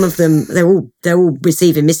think some of them, they're all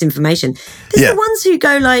receiving misinformation. There's the ones who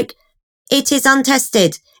go like, it is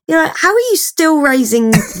untested. You're like, how are you still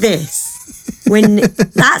raising this when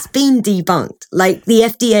that's been debunked? Like the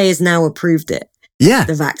FDA has now approved it. Yeah.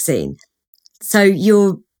 The vaccine. So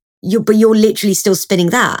you're literally still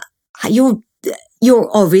spinning that. You're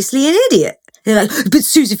obviously an idiot. They're like, but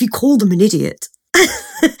Suze, if you call them an idiot,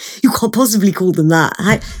 you can't possibly call them that.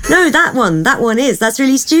 No, that one is. That's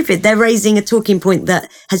really stupid. They're raising a talking point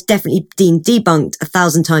that has definitely been debunked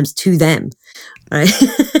 1,000 times to them. Right?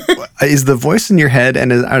 Is the voice in your head,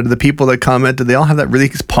 and are the people that comment, do they all have that really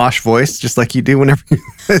posh voice, just like you do whenever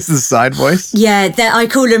it's the side voice? Yeah, I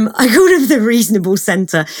call them the reasonable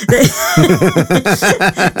centre.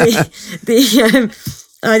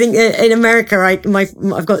 I think in America, I've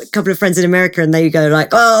got a couple of friends in America, and they go like,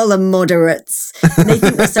 "Oh, the moderates." And they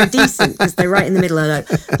think they're so decent because they're right in the middle. I'm like,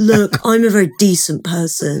 "Look, I'm a very decent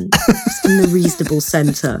person. I'm the reasonable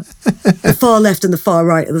centre. The far left and the far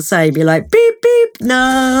right are the same." You're like, "Beep beep,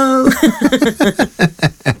 no."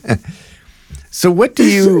 So, what do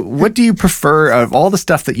you prefer of all the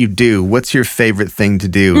stuff that you do? What's your favorite thing to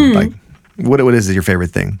do? Like, what is your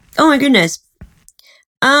favorite thing? Oh my goodness.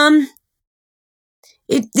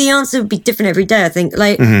 The answer would be different every day, I think.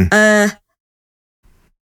 Like, I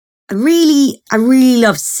really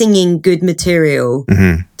love singing good material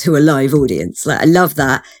to a live audience. Like, I love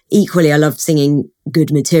that. Equally, I love singing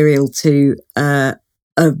good material to an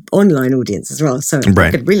online audience as well. So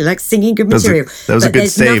I could really like singing good material. That was a good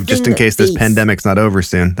save, just in case this pandemic's not over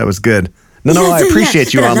soon. That was good. No, I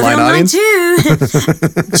appreciate you, online audience. Too.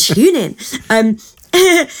 Tune in.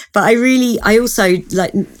 But I also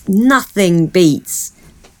like, nothing beats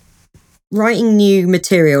writing new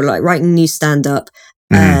material, like writing new stand-up,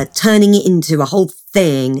 turning it into a whole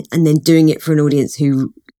thing, and then doing it for an audience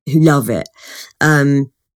who love it.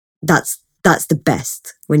 That's the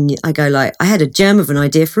best. When I go like, I had a germ of an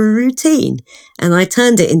idea for a routine, and I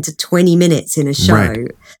turned it into 20 minutes in a show,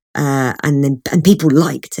 and people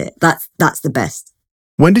liked it. That's the best.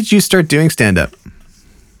 When did you start doing stand-up?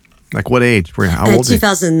 Like what age? How old?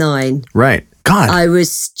 2009. Right. God. I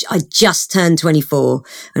just turned 24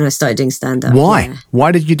 and I started doing stand-up. Why? Yeah.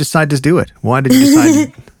 Why did you decide to do it? Why did you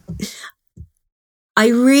decide? I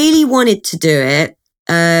really wanted to do it.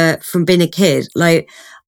 from being a kid. Like,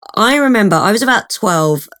 I remember I was about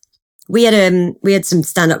 12. We had some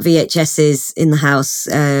stand-up VHSs in the house.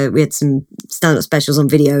 We had some stand-up specials on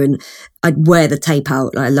video, and I'd wear the tape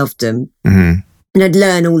out. Like, I loved them. Mm-hmm. And I'd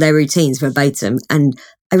learn all their routines verbatim. And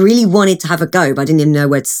I really wanted to have a go, but I didn't even know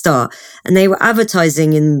where to start. And they were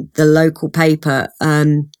advertising in the local paper,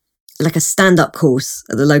 like a stand-up course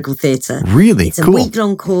at the local theatre. Really? It's a cool.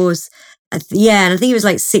 week-long course. And I think it was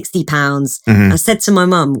like £60. Mm-hmm. I said to my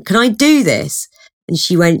mum, can I do this? And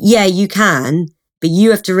she went, yeah, you can, but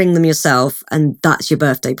you have to ring them yourself, and that's your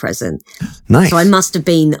birthday present. Nice. So I must have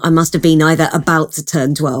been either about to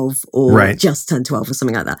turn 12 or Right. just turned 12 or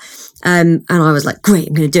something like that. And I was like, great,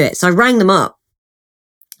 I'm going to do it. So I rang them up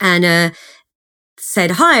and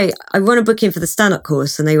said, hi, I want to book in for the stand-up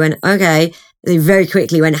course. And they went, okay. They very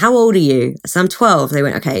quickly went, how old are you? I said, I'm 12. They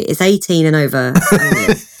went, okay, it's 18 and over. And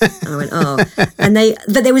I went, oh.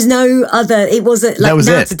 But there was no other, it wasn't like was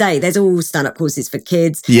now it. today, there's all stand-up courses for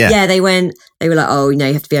kids. Yeah. They were like, oh,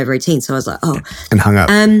 you have to be over 18. So I was like, oh. And hung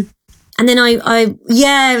up. And then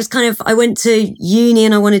it was kind of, I went to uni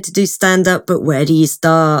and I wanted to do stand-up, but where do you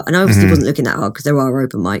start? And I obviously wasn't looking that hard because there are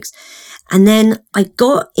open mics. And then I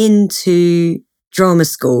got into drama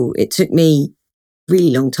school. It took me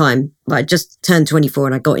really long time, but I just turned 24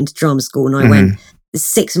 and I got into drama school, and I went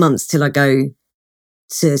 6 months till I go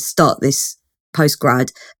to start this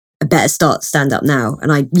postgrad. I better start stand up now.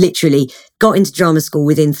 And I literally got into drama school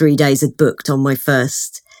within 3 days, had booked on my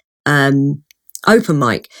first open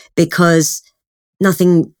mic, because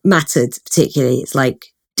nothing mattered particularly. It's like,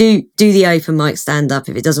 do the open mic stand up.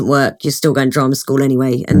 If it doesn't work, you're still going to drama school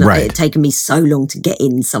anyway. And it had taken me so long to get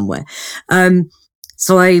in somewhere.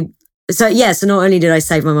 So not only did I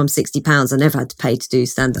save my mum £60, I never had to pay to do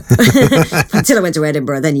stand-up until I went to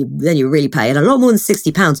Edinburgh. Then you really pay, and a lot more than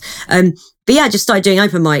 £60. But yeah, I just started doing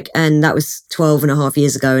open mic, and that was 12 and a half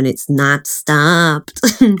years ago, and it's not stopped.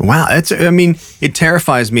 Wow. It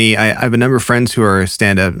terrifies me. I have a number of friends who are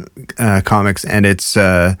stand-up comics, and it's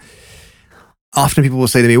often people will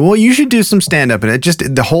say to me, well, you should do some stand-up. And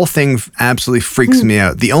the whole thing absolutely freaks me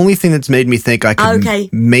out. The only thing that's made me think I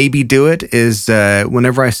could maybe do it is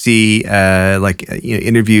whenever I see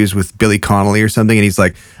interviews with Billy Connolly or something, and he's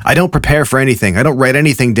like, I don't prepare for anything. I don't write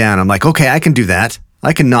anything down. I'm like, okay, I can do that.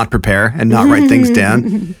 I can not prepare and not write things down,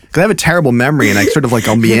 because I have a terrible memory, and I sort of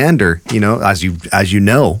I'll meander, as you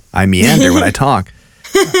know, I meander when I talk.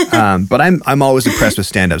 But I'm always impressed with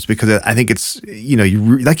stand-ups, because I think it's,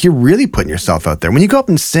 you're really putting yourself out there. When you go up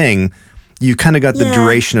and sing, you kind of got the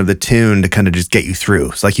duration of the tune to kind of just get you through.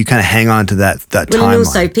 It's like you kind of hang on to that timeline. And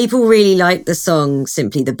also, people really like the song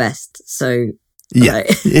Simply the Best. So there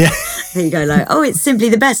you go, oh, it's Simply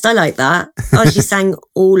the Best. I like that. Oh, she sang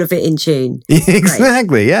all of it in tune.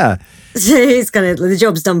 Exactly, yeah. So it's kind of, the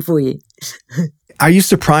job's done for you. Are you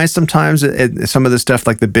surprised sometimes at some of the stuff,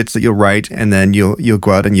 like the bits that you'll write, and then you'll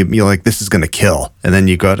go out and you're like, this is going to kill, and then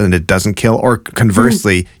you go out and it doesn't kill? Or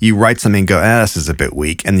conversely, you write something and go, this is a bit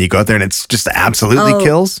weak, and you go out there and it's just absolutely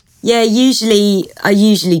kills? Yeah, I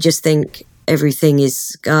usually just think everything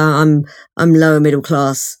is, I'm lower middle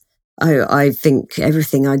class. I think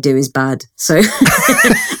everything I do is bad. So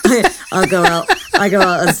I go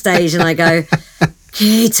out on stage and I go,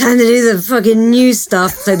 okay, time to do the fucking new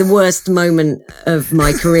stuff. So the worst moment of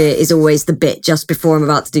my career is always the bit just before I'm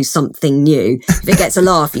about to do something new. If it gets a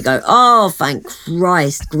laugh, you go, oh, thank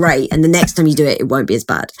Christ, great. And the next time you do it, it won't be as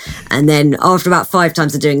bad. And then after about 5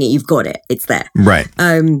 times of doing it, you've got it. It's there. Right.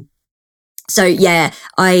 So yeah,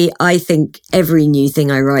 I think every new thing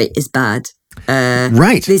I write is bad.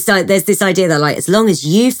 Right. There's this idea that as long as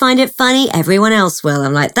you find it funny, everyone else will.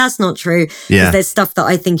 I'm like, that's not true. Yeah. There's stuff that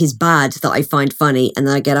I think is bad that I find funny, and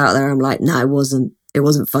then I get out there, I'm like, no, it wasn't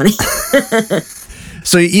funny.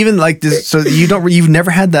 So even like this, so you've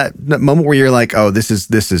never had that moment where you're like, oh, this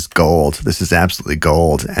is gold. This is absolutely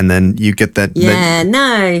gold. And then you get that. Yeah,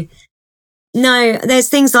 no, there's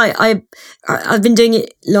things like I've been doing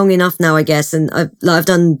it long enough now, I guess. And I've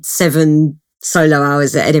done 7 solo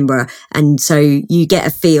hours at Edinburgh, and so you get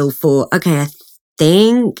a feel for, okay, I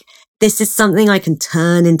think this is something I can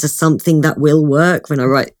turn into something that will work when I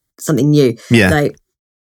write something new. Yeah.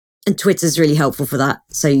 And Twitter's really helpful for that.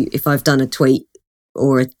 So if I've done a tweet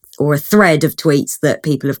or a thread of tweets that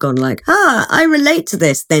people have gone like, I relate to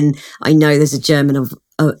this, then I know there's a germ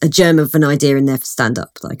of an idea in there for stand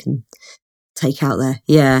up that I can take out there.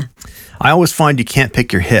 Yeah. I always find you can't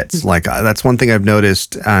pick your hits. Like that's one thing I've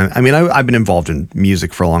noticed. I've been involved in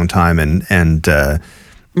music for a long time, and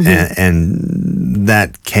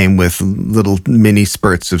that came with little mini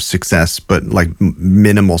spurts of success, but like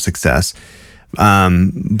minimal success.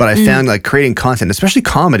 But I found like creating content, especially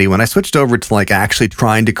comedy, when I switched over to like actually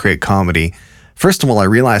trying to create comedy, first of all, I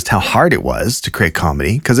realized how hard it was to create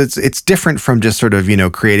comedy, because it's different from just sort of,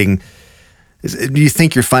 creating. You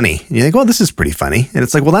think you're funny. And you think, well, this is pretty funny. And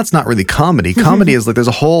it's like, well, that's not really comedy. Comedy is like, there's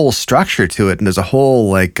a whole structure to it. And there's a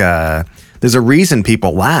whole like, there's a reason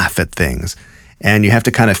people laugh at things. And you have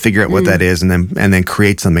to kind of figure out what that is and then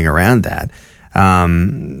create something around that.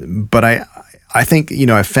 But I think,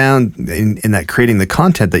 I found in that creating the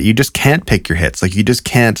content that you just can't pick your hits. Like you just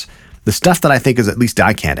can't, the stuff that I think is, at least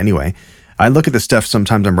I can't anyway. I look at the stuff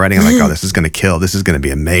sometimes I'm writing, I'm like, oh, this is going to kill. This is going to be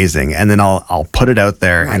amazing. And then I'll put it out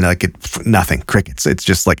there and like nothing, crickets. It's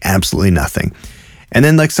just like absolutely nothing. And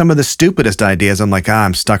then like some of the stupidest ideas, I'm like,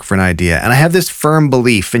 I'm stuck for an idea. And I have this firm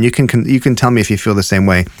belief, and you can tell me if you feel the same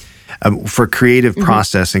way, for creative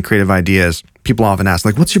process and creative ideas. People often ask,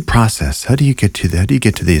 like, what's your process? How do you get to that? How do you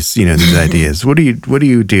get to these, these ideas? What do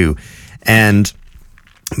you do? And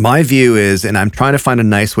my view is, and I'm trying to find a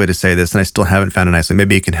nice way to say this, and I still haven't found a nice way,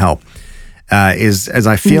 maybe it can help, is as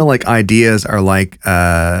I feel like ideas are like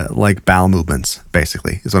bowel movements,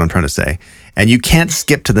 basically, is what I'm trying to say. And you can't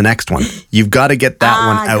skip to the next one. You've got to get that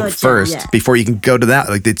one out first before you can go to that.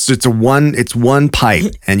 Like it's one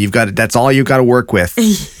pipe, and that's all you've got to work with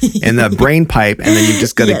in the brain pipe, and then you've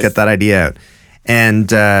just got to get that idea out. And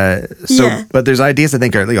but there's ideas I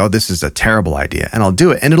think are like, oh, this is a terrible idea, and I'll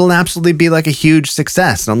do it, and it'll absolutely be like a huge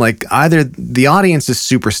success. And I'm like, either the audience is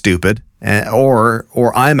super stupid, or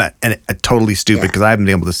I'm a totally stupid because I haven't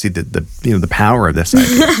been able to see the power of this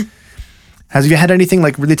idea. Have you had anything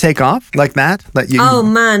like really take off like that? Oh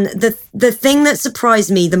man, the thing that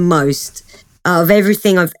surprised me the most of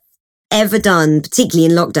everything I've ever done,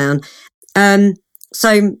 particularly in lockdown.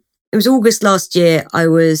 So it was August last year. I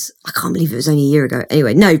can't believe it was only a year ago.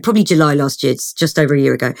 Anyway, no, probably July last year. It's just over a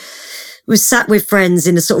year ago. Was sat with friends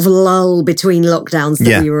in a sort of lull between lockdowns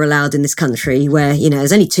that we were allowed in this country, where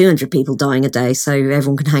there's only 200 people dying a day, so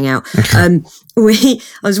everyone can hang out. I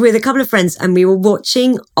was with a couple of friends, and we were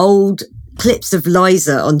watching old clips of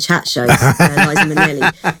Liza on chat shows, Liza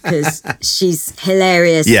Minnelli, because she's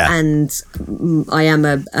hilarious, and I'm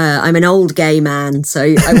an old gay man, so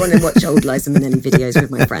I want to watch old Liza Minnelli videos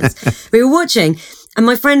with my friends. We were watching, and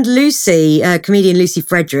my friend Lucy, comedian Lucy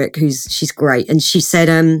Frederick, she's great, and she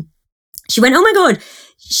said, she went, oh my God,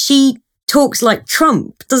 she talks like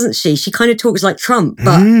Trump, doesn't she? She kind of talks like Trump,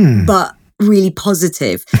 but really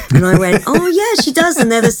positive. And I went, oh yeah, she does.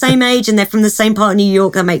 And they're the same age, and they're from the same part of New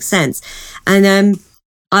York. That makes sense. And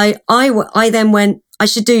I then went, I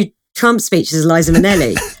should do Trump speeches as Liza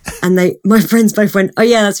Minnelli. And my friends both went, oh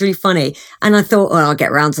yeah, that's really funny. And I thought, I'll get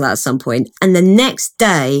around to that at some point. And the next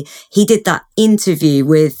day, he did that interview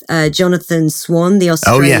with Jonathan Swan, the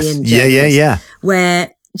Australian journalist, yeah.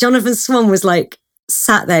 where Jonathan Swan was like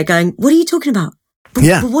sat there going, what are you talking about?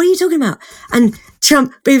 But what are you talking about? And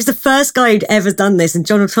Trump, but he was the first guy who'd ever done this. And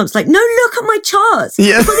Donald Trump's like, no, look at my charts.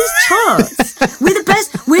 Yeah. Look at these charts. We're the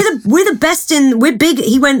best. We're the best we're big.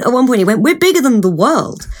 He went, at one point, we're bigger than the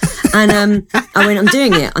world. And I went, I'm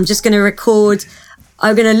doing it. I'm just going to record.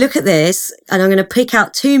 I'm going to look at this, and I'm going to pick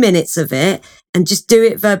out 2 minutes of it and just do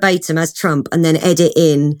it verbatim as Trump, and then edit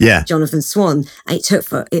in Jonathan Swan. And it took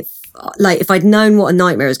if I'd known what a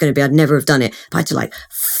nightmare it was going to be, I'd never have done it. But I had to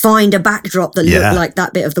find a backdrop that looked like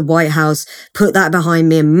that bit of the White House, put that behind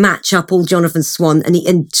me, and match up all Jonathan Swan.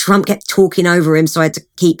 And Trump kept talking over him, so I had to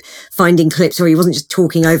keep finding clips where he wasn't just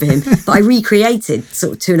talking over him. But I recreated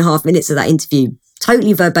sort of 2.5 minutes of that interview,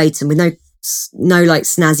 totally verbatim, with no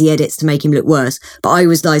snazzy edits to make him look worse. But I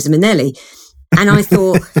was Liza Minnelli. And I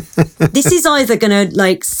thought, this is either going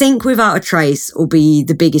to sink without a trace or be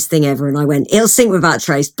the biggest thing ever. And I went, it'll sink without a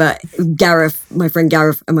trace. But my friend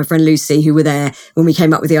Gareth and my friend Lucy, who were there when we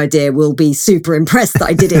came up with the idea, will be super impressed that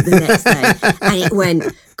I did it the next day. And it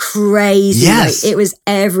went crazy. Yes. It was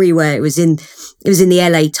everywhere. It was in the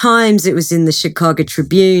LA Times. It was in the Chicago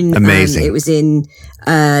Tribune. Amazing. It was in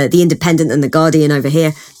the Independent and the Guardian over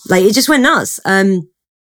here. It just went nuts.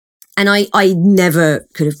 And I never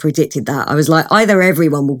could have predicted that. I was like, either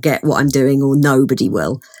everyone will get what I'm doing or nobody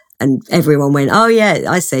will. And everyone went, oh yeah,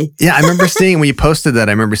 I see. Yeah, I remember seeing when you posted that.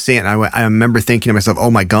 I remember seeing it. And I remember thinking to myself, oh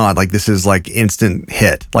my God, this is instant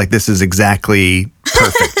hit. This is exactly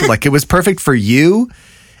perfect. It was perfect for you,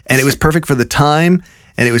 and it was perfect for the time.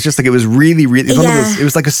 And it was just it was really, really, it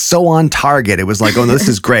was so on target. It was oh no, this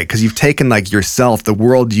is great. Because you've taken yourself, the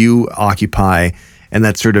world you occupy, and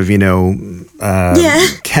that sort of,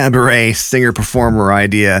 cabaret singer-performer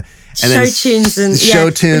idea. And show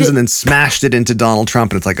tunes and then smashed it into Donald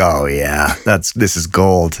Trump. And it's oh yeah, this is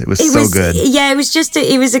gold. It was so good. Yeah, it was just,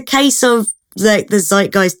 it was a case of the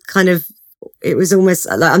zeitgeist kind of it was almost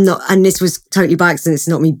like I'm not, and this was totally by accident. It's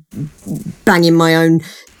not me banging my own,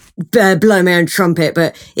 blowing my own trumpet,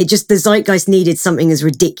 but it just, the zeitgeist needed something as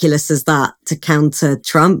ridiculous as that to counter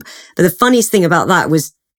Trump. But the funniest thing about that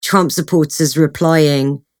was Trump supporters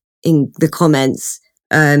replying in the comments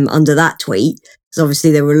under that tweet. So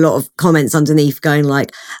obviously there were a lot of comments underneath going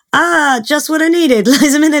like, just what I needed,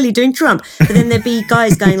 Liza Minnelli doing Trump. But then there'd be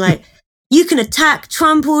guys going like, you can attack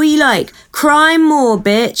Trump all you like, cry more,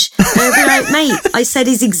 bitch. And I'd be like, mate, I said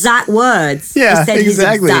his exact words. Yeah, I said exactly. his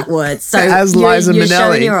exact words. So as you're Minnelli.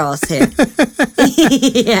 showing your ass here.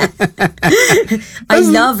 Yeah. I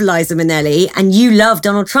love Liza Minnelli and you love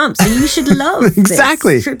Donald Trump. So you should love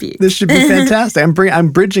exactly. this tribute. This should be fantastic.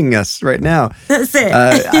 I'm bridging us right now. That's it.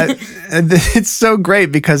 It's so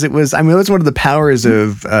great because it was one of the powers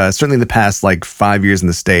of certainly in the past like 5 years in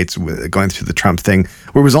the States going through the Trump thing,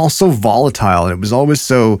 where it was all so volatile and it was always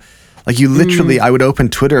so like you literally I would open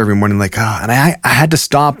Twitter every morning like and I had to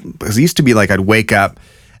stop because it used to be like I'd wake up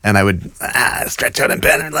and I would stretch out in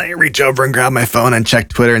bed and like reach over and grab my phone and check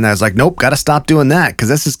Twitter, and I was like, nope, gotta stop doing that because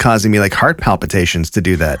this is causing me like heart palpitations to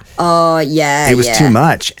do that. Oh yeah, it was too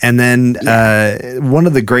much. And then one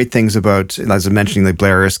of the great things about, as I was mentioning, like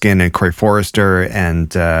Blair Erskine and Corey Forrester and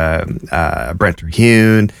Brent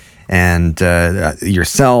Terhune and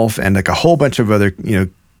yourself and like a whole bunch of other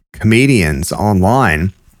comedians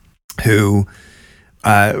online who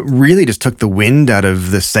really just took the wind out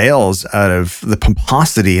of the sails, out of the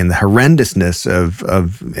pomposity and the horrendousness of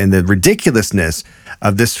and the ridiculousness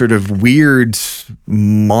of this sort of weird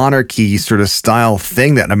monarchy sort of style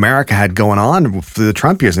thing that America had going on for the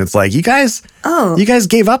Trump years. And it's like, you guys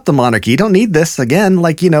gave up the monarchy. You don't need this again.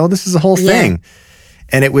 Like, this is a whole thing.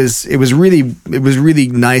 And it was really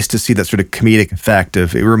nice to see that sort of comedic effect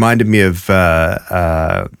of. It reminded me of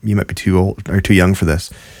you might be too old or too young for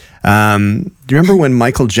this. Do you remember when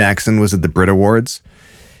Michael Jackson was at the Brit Awards,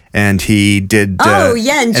 and he did?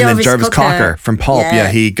 And Jarvis Cocker from Pulp. Yeah,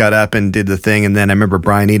 he got up and did the thing, and then I remember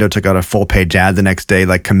Brian Eno took out a full-page ad the next day,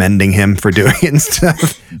 like commending him for doing it and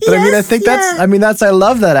stuff. But I think that's I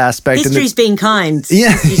love that aspect. History's being kind.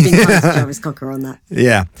 Yeah, history's being kind to Jarvis Cocker on that.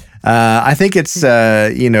 Yeah. I think it's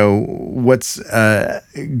what's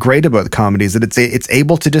great about the comedy is that it's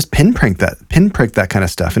able to just pinprick that kind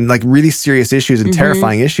of stuff, and like really serious issues and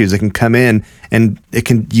terrifying issues. It can come in and it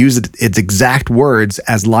can use its exact words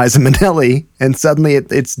as Liza Minnelli, and suddenly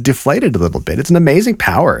it's deflated a little bit. It's an amazing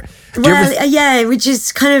power. Which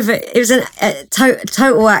is kind of it was a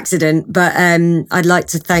total accident, but I'd like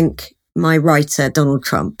to thank my writer Donald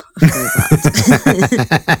Trump for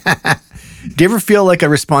that. Do you ever feel like a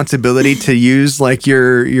responsibility to use like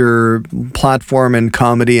your platform and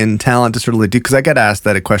comedy and talent to sort of like do? Because I get asked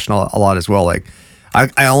that question a lot as well. Like,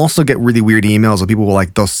 I also get really weird emails where people will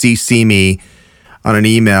like they'll CC me on an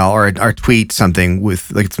email or tweet something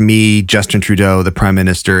with like it's me, Justin Trudeau, the Prime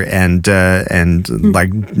Minister, and like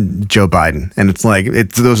Joe Biden, and it's like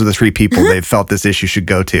those are the three people they felt this issue should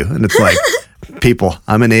go to, and it's like people.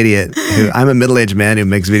 I'm an idiot. I'm a middle-aged man who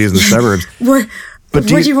makes videos in the suburbs. What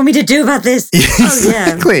do you want me to do about this?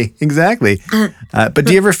 Exactly. But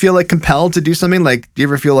do you ever feel like compelled to do something? Like, do you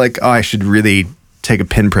ever feel like, I should really take a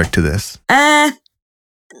pinprick to this?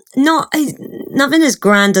 Nothing as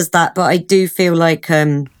grand as that, but I do feel like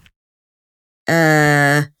it's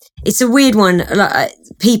a weird one. Like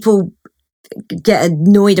people get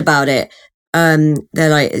annoyed about it. They're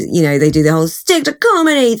like, they do the whole stick to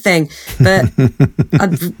comedy thing, but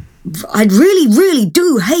I really, really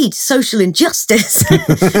do hate social injustice.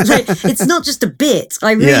 Like, it's not just a bit.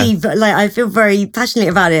 I really I feel very passionate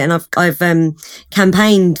about it, and I've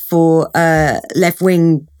campaigned for left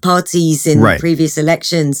wing parties in previous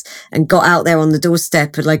elections and got out there on the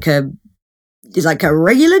doorstep like a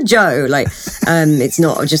regular Joe. Like, it's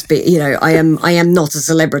not just I am not a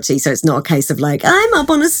celebrity, so it's not a case of like I'm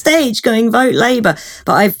up on a stage going vote Labour,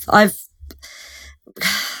 but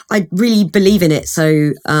I really believe in it.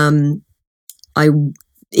 So,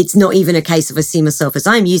 it's not even a case of I see myself as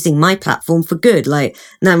I'm using my platform for good. Like,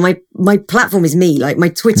 no, my platform is me. Like, my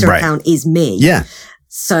Twitter account is me. Yeah.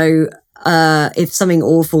 So, if something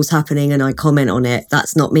awful's happening and I comment on it,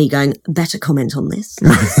 that's not me going, better comment on this.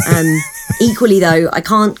 Equally though, I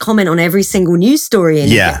can't comment on every single news story and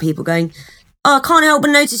get people going, I can't help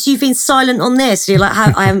but notice you've been silent on this. So you're like,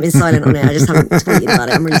 I haven't been silent on it. I just haven't tweeted about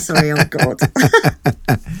it. I'm really sorry. Oh, God.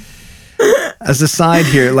 As a side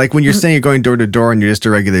here, like when you're saying you're going door to door and you're just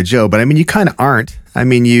a regular Joe, but I mean, you kind of aren't. I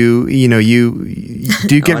mean, you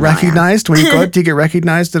do you get recognized when you go out? Do you get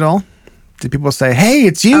recognized at all? Do people say, hey,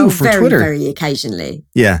 it's you from very, Twitter? Very occasionally.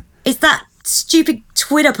 Yeah. It's that stupid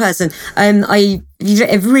Twitter person.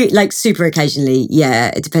 Like super occasionally,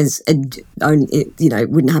 yeah, it depends. It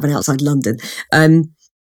wouldn't happen outside London. But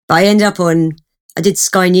I ended up I did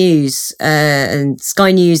Sky News, and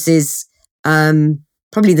Sky News is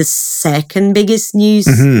probably the second biggest news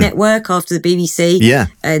network after the BBC. Yeah.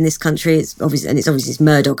 In this country, it's obviously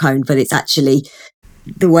Murdoch owned, but it's actually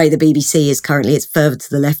the way the BBC is currently. It's further to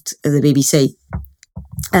the left of the BBC,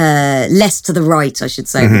 less to the right, I should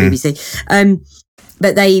say, of the BBC.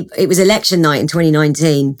 But it was election night in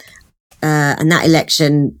 2019, and that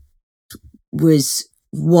election was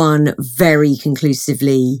won very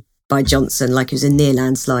conclusively by Johnson, like it was a near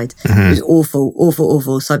landslide. It was awful, awful,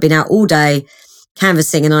 awful. So I've been out all day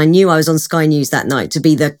canvassing, and I knew I was on Sky News that night to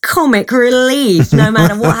be the comic relief. No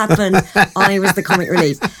matter what happened, I was the comic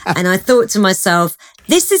relief. And I thought to myself,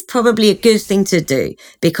 this is probably a good thing to do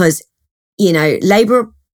because, Labour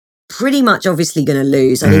are pretty much obviously going to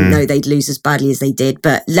lose. I didn't know they'd lose as badly as they did,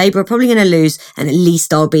 but Labour are probably going to lose, and at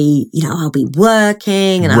least I'll be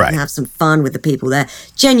working and I can have some fun with the people there.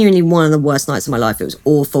 Genuinely one of the worst nights of my life. It was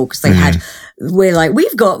awful because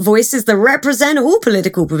we've got voices that represent all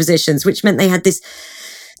political positions, which meant they had this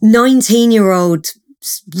 19-year-old,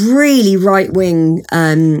 really right-wing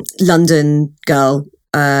London girl.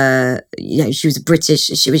 She was British.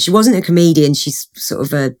 She wasn't a comedian. She's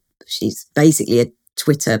she's basically a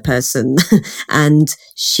Twitter person, and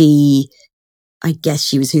I guess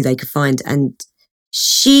she was who they could find, and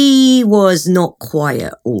she was not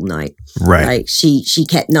quiet all night. Right. Like she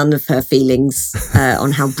kept none of her feelings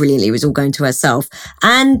on how brilliantly it was all going to herself.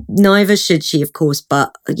 And neither should she, of course,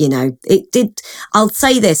 but it did. I'll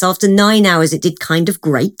say this, after 9 hours, it did kind of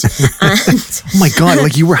great. And oh my God,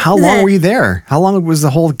 how long were you there? How long was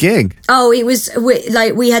the whole gig? Oh, it was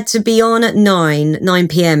we had to be on at 9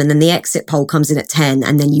 p.m. and then the exit poll comes in at 10,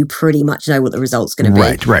 and then you pretty much know what the result's going to be.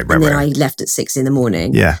 Right. And then I left at 6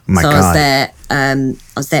 a.m. Yeah, my God. I was there.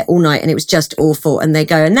 I was there all night, and it was just awful. And they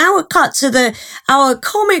go, and now we're cut to our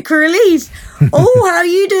comic relief. Oh, how are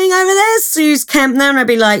you doing over there, Suze Kemp? Now, and I'd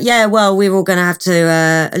be like, yeah, well, we're all going to have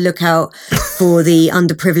to look out for the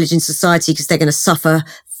underprivileged in society because they're going to suffer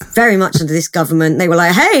very much under this government. They were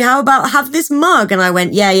like, hey, how about have this mug? And I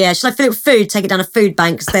went, yeah. Shall I fill it with food? Take it down a food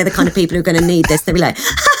bank because they're the kind of people who are going to need this. They'd be like,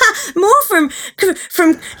 more from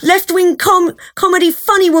left-wing comedy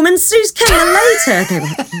funny woman Suze Kemp later. They were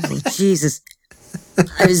like, oh, Jesus.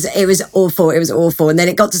 It was awful. It was awful. And then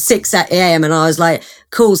it got to 6 a.m. and I was like,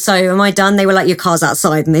 cool, so am I done? They were like, your car's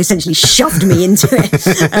outside, and they essentially shoved me into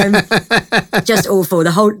it. Just awful.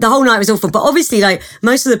 The whole night was awful. But obviously,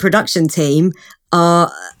 most of the production team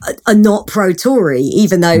are not pro-Tory,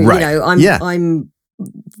 even though,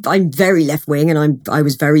 I'm very left wing and I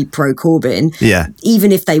was very pro Corbyn. Yeah.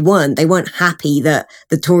 Even if they weren't happy that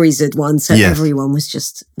the Tories had won. So everyone was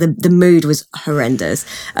just, the mood was horrendous.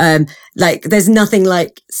 There's nothing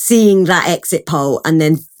like seeing that exit poll and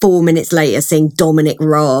then 4 minutes later seeing Dominic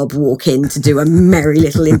Raab walk in to do a merry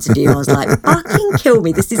little interview. I was like, fucking kill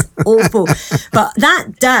me. This is awful. But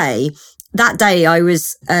that day I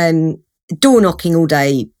was door knocking all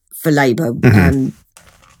day for Labour.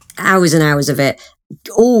 Hours and hours of it.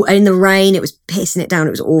 All in the rain, it was pissing it down.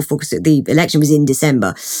 It was awful because the election was in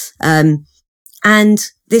December. And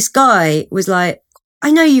this guy was like, I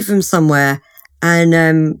know you from somewhere.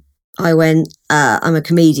 And I went, I'm a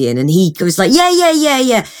comedian. And he was like, yeah.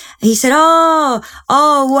 He said, oh,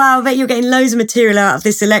 wow, I bet you're getting loads of material out of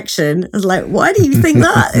this election. I was like, why do you think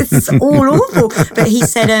that? It's all awful. But he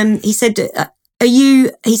said, have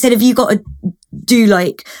you got a do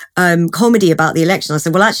comedy about the election? I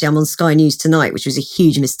said, well, actually, I'm on Sky News tonight, which was a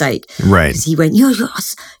huge mistake. Right. Because he went, you're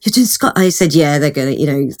doing Sky. I said, yeah, they're going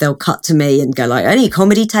to, they'll cut to me and go like, any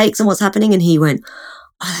comedy takes on what's happening? And he went,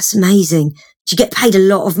 oh, that's amazing. Do you get paid a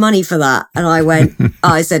lot of money for that? And I went,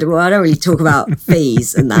 I said, well, I don't really talk about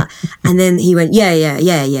fees and that. And then he went, yeah.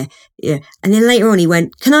 And then later on he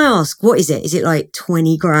went, can I ask, what is it? Is it like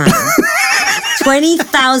 20 grand?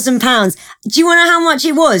 £20,000. Do you want to know how much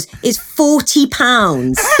it was? It's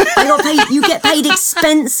 £40. I got paid. You get paid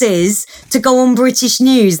expenses to go on British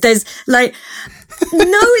News. There's no,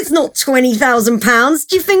 it's not £20,000.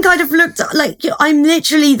 Do you think I'd have looked I'm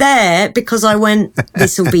literally there because I went,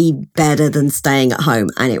 this will be better than staying at home,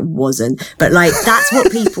 and it wasn't. But that's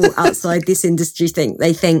what people outside this industry think.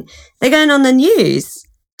 They think they're going on the news.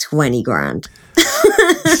 20 grand.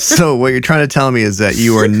 So what you're trying to tell me is that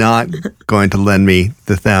you are not going to lend me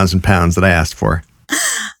the £1,000 that I asked for.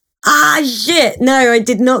 Shit. No, I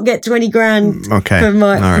did not get 20 grand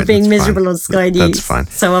for being miserable on Sky News. That's fine.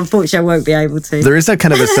 So unfortunately, I won't be able to. There is that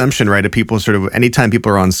kind of assumption, right, of people sort of, anytime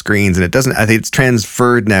people are on screens, and it doesn't, I think it's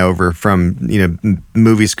transferred now over from,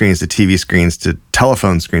 movie screens to TV screens to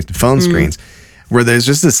telephone screens to phone screens, where there's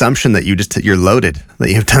just assumption that you're loaded, that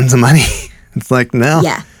you have tons of money. It's like, no.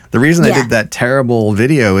 Yeah. The reason I did that terrible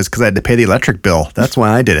video is because I had to pay the electric bill. That's why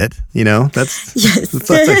I did it. That's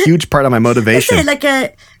a huge part of my motivation.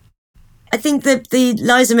 I think the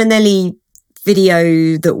Liza Minnelli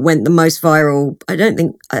video that went the most viral, I don't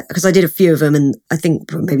think, because I did a few of them, and I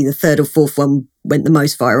think maybe the third or fourth one went the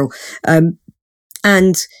most viral.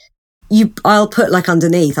 And I'll put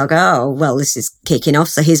underneath, I'll go, oh, well, this is kicking off.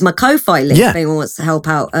 So here's my Ko-Fi link. If anyone wants to help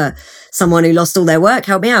out someone who lost all their work,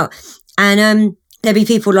 help me out. And there'll be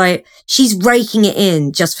people like, she's raking it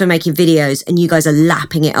in just for making videos, and you guys are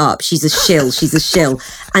lapping it up. She's a shill. She's a shill.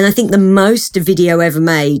 And I think the most a video ever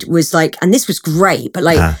made was and this was great, but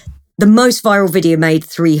the most viral video made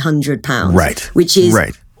 £300. Right. Which is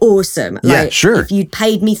awesome. Yeah, sure. If you'd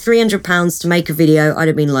paid me £300 to make a video, I'd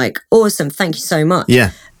have been like, awesome. Thank you so much.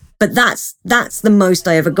 Yeah. But that's the most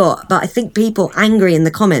I ever got. But I think people angry in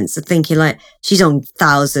the comments are thinking she's on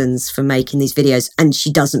thousands for making these videos, and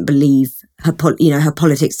she doesn't believe her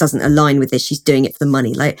politics doesn't align with this. She's doing it for the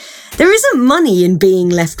money. There isn't money in being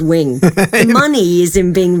left wing. The money is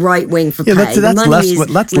in being right wing for pay.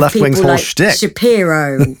 That's left wing's whole shtick.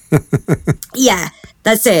 Shapiro. Yeah,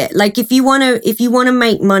 that's it. If you want to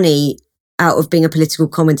make money out of being a political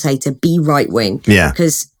commentator, be right wing. Yeah,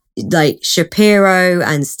 because Shapiro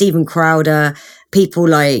and Steven Crowder, people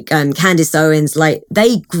like Candace Owens,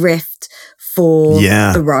 they grift for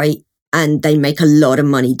the right, and they make a lot of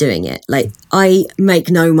money doing it. I make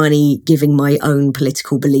no money giving my own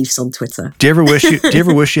political beliefs on Twitter. Do you ever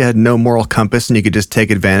wish you had no moral compass and you could just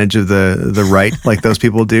take advantage of the right like those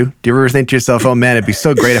people do? Do you ever think to yourself, oh man, it'd be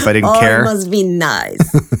so great if I didn't care? It must be nice.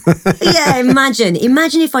 Yeah, imagine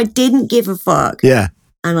if I didn't give a fuck. Yeah.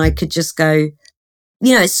 And I could just go,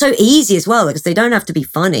 it's so easy as well, because they don't have to be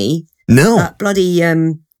funny. No. That bloody,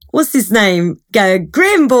 what's his name?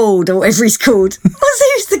 Grimwald, or whatever he's called.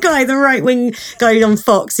 Who's the guy, the right-wing guy on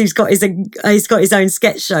Fox, who's got his own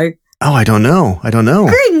sketch show? Oh, I don't know.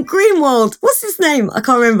 Greenwald. What's his name? I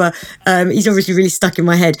can't remember. He's obviously really stuck in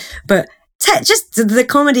my head. But just the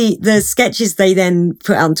comedy, the sketches they then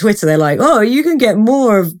put out on Twitter, they're like, oh, you can get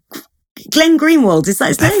more of Glenn Greenwald. Is that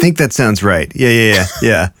his name? I think that sounds right. Yeah.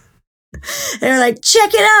 They were like,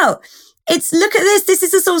 check it out. Look at this. This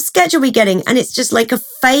is the sort of sketch you'll be getting. And it's just a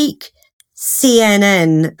fake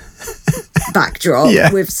CNN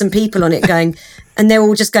backdrop with some people on it going, and they're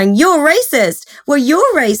all just going, you're racist. Well,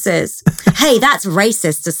 you're racist. Hey, that's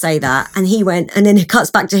racist to say that. And he went, and then it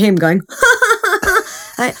cuts back to him going,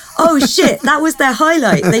 oh shit, that was their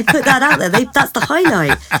highlight. They put that out there. That's the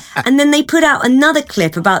highlight. And then they put out another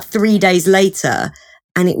clip about 3 days later,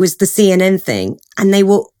 and it was the CNN thing. And they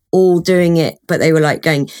were all doing it, but they were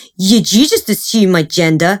going, did you just assume my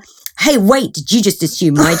gender? Hey, wait, did you just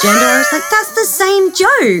assume my gender? I was like, that's the same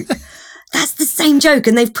joke. That's the same joke.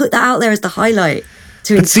 And they've put that out there as the highlight.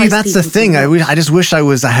 But see, that's the thing. I just wish I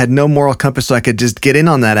had no moral compass so I could just get in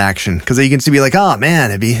on that action. Because you can be like, oh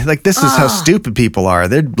man, it'd be this is how stupid people are.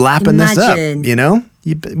 They're lapping this up, You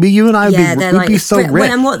and I would be so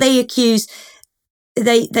rich. And what they accuse,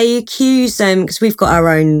 they accuse because we've got our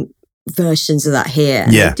own versions of that here,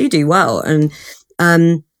 and they do well. And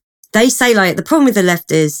they say the problem with the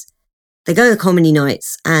left is they go to comedy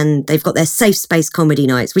nights, and they've got their safe space comedy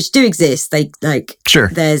nights, which do exist. They sure.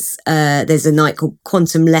 There's a night called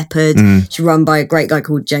Quantum Leopard, which is run by a great guy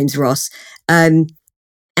called James Ross, and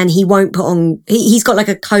he won't put on. He's got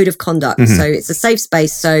a code of conduct, so it's a safe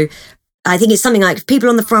space. So I think it's something like, if people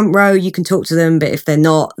on the front row, you can talk to them, but if they're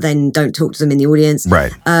not, then don't talk to them in the audience.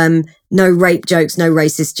 Right. No rape jokes, no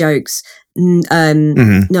racist jokes, no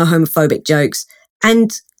homophobic jokes.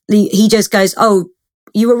 And he just goes, oh,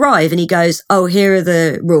 you arrive, and he goes, oh, here are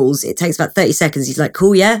the rules. It takes about 30 seconds. He's like,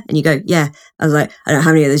 cool, yeah? And you go, yeah. I was like, I don't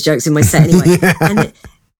have any of those jokes in my set anyway.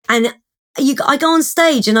 I go on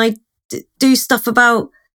stage and I do stuff about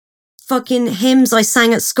fucking hymns I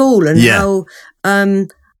sang at school, and how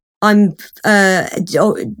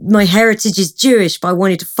my heritage is Jewish, but I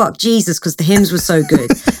wanted to fuck Jesus because the hymns were so good.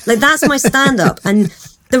 That's my stand-up. And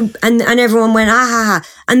everyone went, ah, ha,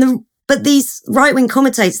 ha. But these right-wing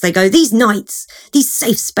commentators, they go, these nights, these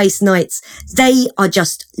safe space nights, they are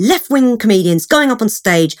just left-wing comedians going up on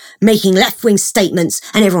stage, making left-wing statements,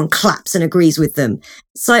 and everyone claps and agrees with them.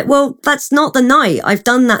 It's like, well, that's not the night. I've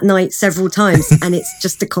done that night several times, and it's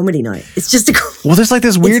just a comedy night. It's just a well, there's like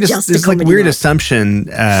this weird, assumption.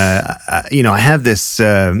 I have this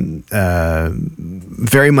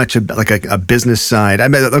very much a business side.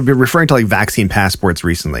 I've been referring to like vaccine passports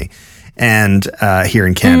recently, and here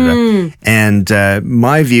in Canada. And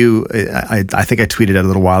my view, I think I tweeted out a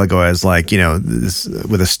little while ago as like, this,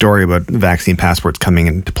 with a story about vaccine passports coming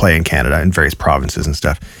into play in Canada in various provinces and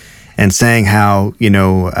stuff. And saying how,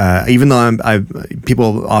 even though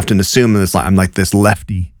people often assume that I'm like this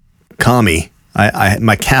lefty commie,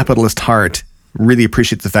 my capitalist heart really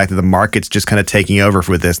appreciates the fact that the market's just kind of taking over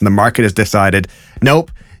with this. And the market has decided,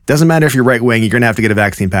 nope, doesn't matter if you're right wing, you're going to have to get a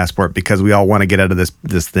vaccine passport because we all want to get out of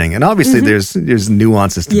this thing. And obviously there's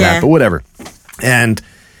nuances to that, but whatever.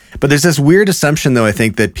 But there's this weird assumption, though, I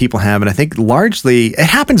think that people have, and I think largely it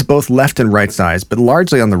happens both left and right sides, but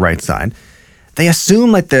largely on the right side. They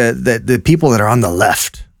assume like the people that are on the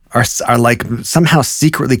left are like somehow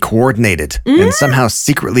secretly coordinated and somehow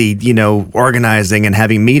secretly, organizing and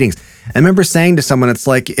having meetings. I remember saying to someone, it's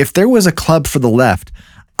like, if there was a club for the left,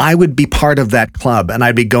 I would be part of that club and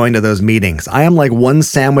I'd be going to those meetings. I am like one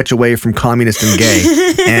sandwich away from communist and gay.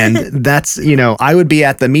 And that's, I would be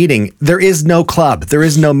at the meeting. There is no club. There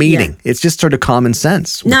is no meeting. Yeah. It's just sort of common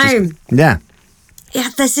sense. Yeah,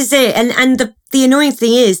 this is it. And the annoying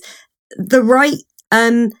thing is, the right,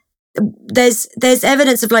 there's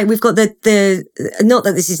evidence of like, we've got the not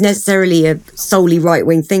that this is necessarily a solely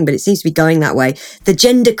right-wing thing, but it seems to be going that way. The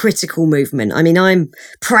gender critical movement. I mean, I'm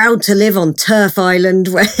proud to live on Turf Island,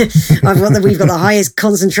 where we've got the highest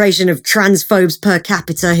concentration of transphobes per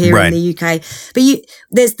capita here in the UK. But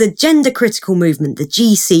there's the gender critical movement, the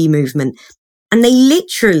GC movement, and they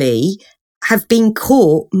literally have been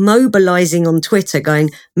caught mobilizing on Twitter going,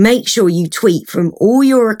 make sure you tweet from all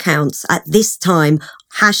your accounts at this time,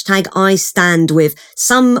 #I stand with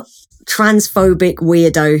some transphobic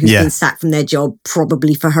weirdo who's been sacked from their job,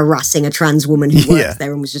 probably for harassing a trans woman who works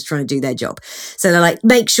there and was just trying to do their job. So they're like,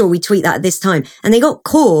 make sure we tweet that at this time. And they got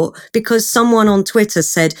caught because someone on Twitter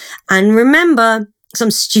said, and remember, some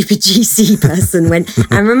stupid GC person went,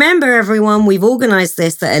 and remember everyone, we've organised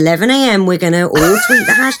this at 11 a.m. We're going to all tweet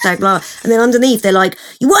the hashtag, blah. And then underneath they're like,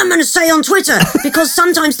 you weren't meant to say on Twitter because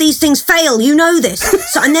sometimes these things fail, you know this.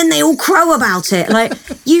 So, and then they all crow about it. Like,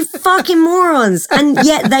 you fucking morons. And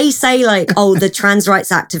yet they say like, oh, the trans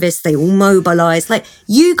rights activists, they all mobilise. Like,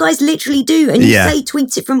 you guys literally do. And you say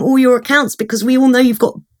tweet it from all your accounts because we all know you've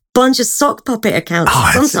got bunch of sock puppet accounts.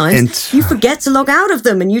 Sometimes you forget to log out of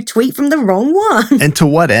them and you tweet from the wrong one. And to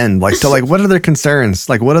what end? Like, what are their concerns?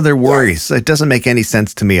 Like, what are their worries? It doesn't make any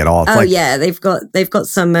sense to me at all. It's they've got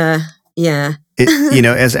some as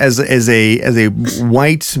a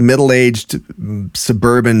white middle-aged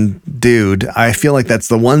suburban dude, I feel like that's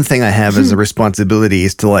the one thing I have as a responsibility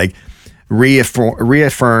is to like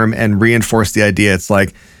reaffirm and reinforce the idea. It's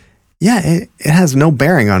like, it has no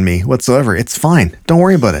bearing on me whatsoever. It's fine. Don't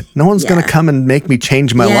worry about it. No one's going to come and make me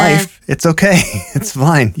change my life. It's okay. It's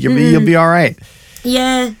fine. You'll be all right.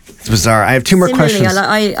 Yeah. It's bizarre. I have two more questions.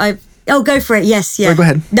 Oh, go for it. Yes. Yeah. Sorry, go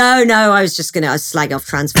ahead. No. I was just going to slag off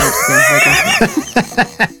transphobes.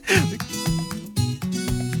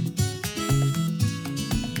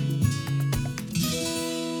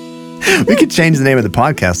 We could change the name of the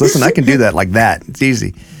podcast. Listen, I can do that like that. It's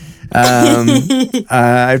easy.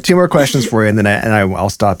 I have two more questions for you, and then I'll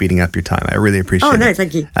stop eating up your time. I really appreciate it. Oh, no,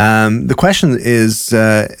 thank you. The question is,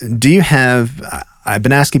 do you have... I've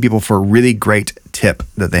been asking people for a really great tip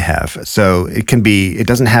that they have. So it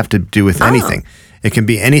doesn't have to do with anything. It can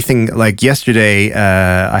be anything. Like yesterday,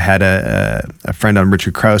 I had a friend on,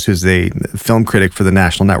 Richard Krause, who's a film critic for the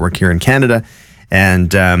National Network here in Canada.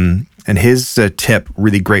 And his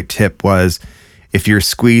really great tip was, if you're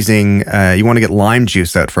squeezing, you want to get lime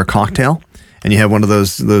juice out for a cocktail, and you have one of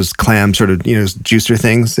those clam sort of juicer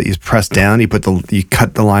things that you press down. You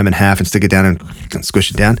cut the lime in half and stick it down and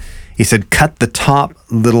squish it down. He said, cut the top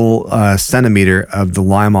little centimeter of the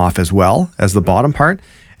lime off as well as the bottom part,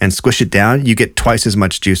 and squish it down. You get twice as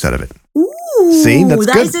much juice out of it. Ooh, see, that's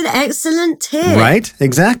good. That is an excellent tip. Right?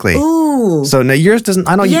 Exactly. Ooh. So now yours doesn't.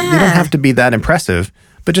 I know you don't have to be that impressive,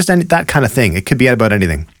 but just that kind of thing. It could be about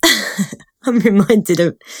anything. I'm reminded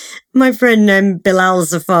of my friend Bilal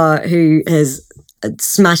Zafar, who has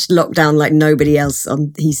smashed lockdown like nobody else.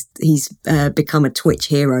 He's become a Twitch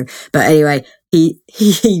hero. But anyway,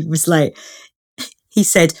 he was like, he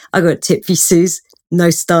said, I got a tip for you, Suze. No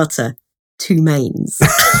starter, 2 mains.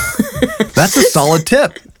 That's a solid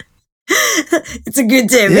tip. It's a good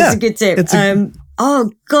tip. Yeah, it's a good tip.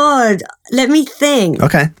 Oh God, let me think.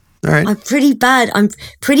 Okay. All right. I'm pretty bad. I'm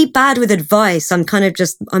pretty bad with advice. I'm kind of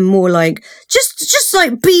I'm more like, just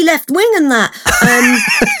like be left wing and that.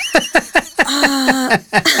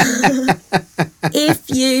 If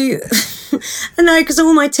you, no, because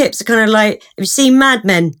all my tips are kind of like, if you see Mad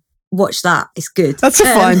Men, watch that. It's good. That's a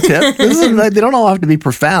fine tip. They don't all have to be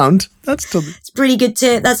profound. It's a pretty good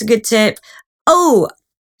tip. That's a good tip. Oh,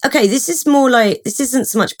 okay. This is more like, this isn't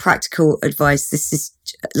so much practical advice. This is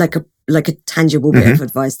like a tangible bit of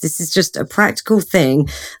advice. This is just a practical thing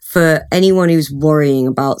for anyone who's worrying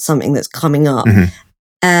about something that's coming up.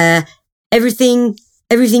 Everything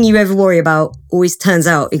you ever worry about always turns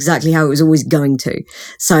out exactly how it was always going to.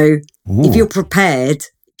 So if you've prepared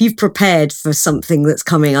for something that's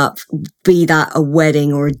coming up, be that a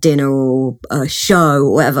wedding or a dinner or a show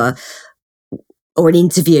or whatever, or an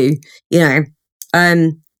interview,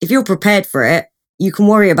 if you're prepared for it, you can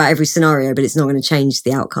worry about every scenario, but it's not going to change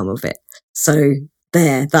the outcome of it. So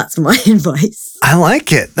that's my advice. I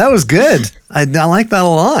like it. That was good. I like that a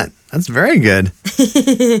lot. That's very good.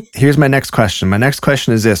 Here's my next question. My next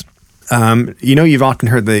question is this. You've often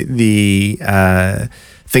heard the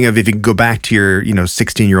thing of if you could go back to your,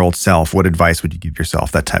 16-year-old self, what advice would you give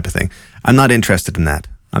yourself? That type of thing. I'm not interested in that.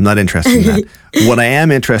 What I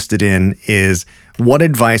am interested in is what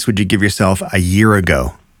advice would you give yourself a year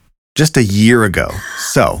ago? Just a year ago.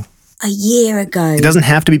 So. A year ago. It doesn't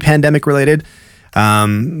have to be pandemic related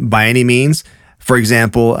by any means. For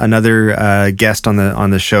example, another guest on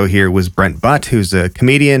the show here was Brent Butt, who's a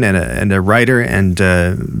comedian and a writer and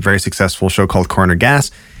a very successful show called Corner Gas.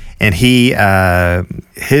 And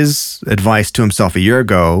his advice to himself a year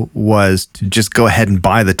ago was to just go ahead and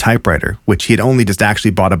buy the typewriter, which he had only just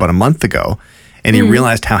actually bought about a month ago. And he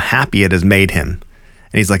realized how happy it has made him.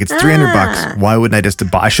 And he's like, it's $300. Why wouldn't I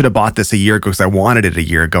just buy? I should have bought this a year ago because I wanted it a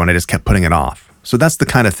year ago and I just kept putting it off. So that's the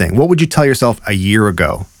kind of thing. What would you tell yourself a year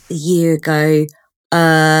ago? A year ago,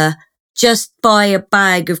 just buy a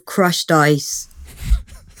bag of crushed ice.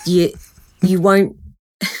 You won't,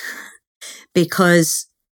 because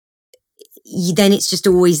then it's just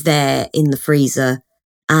always there in the freezer.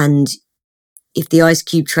 And if the ice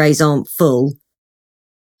cube trays aren't full,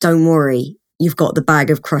 don't worry, you've got the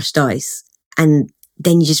bag of crushed ice. And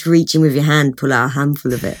then you just reach in with your hand, pull out a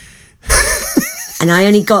handful of it. And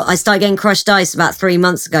I started getting crushed ice about 3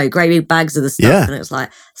 months ago, great big bags of the stuff. Yeah. And it was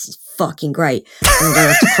like, this is fucking great. And I don't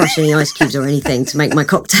have to crush any ice cubes or anything to make my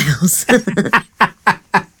cocktails.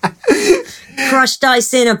 Crushed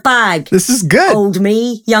ice in a bag. This is good. Old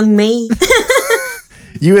me, young me.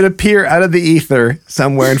 You would appear out of the ether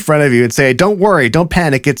somewhere in front of you and say, don't worry, don't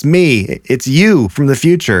panic. It's me. It's you from the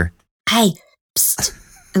future. Hey, psst.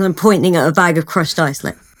 And I'm pointing at a bag of crushed ice.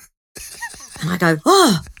 And I go,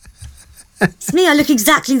 oh, it's me. I look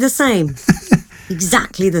exactly the same.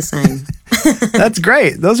 Exactly the same. That's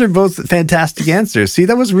great. Those are both fantastic answers. See,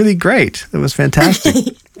 that was really great. That was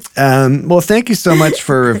fantastic. Well, thank you so much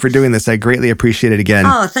for doing this. I greatly appreciate it again.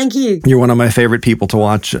 Oh, thank you. You're one of my favorite people to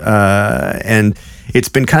watch. And it's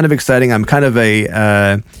been kind of exciting. I'm kind of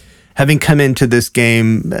having come into this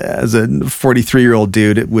game as a 43-year-old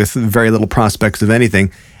dude with very little prospects of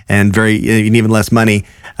anything and even less money.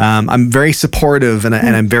 I'm very supportive and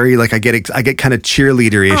I'm very I get kind of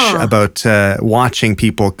cheerleader-ish about watching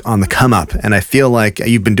people on the come up. And I feel like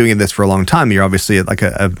you've been doing this for a long time. You're obviously like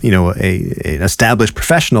an established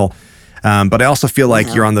professional. But I also feel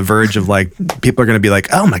like you're on the verge of people are going to be like,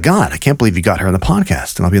 oh my God, I can't believe you got her on the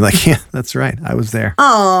podcast. And I'll be like, yeah, that's right. I was there.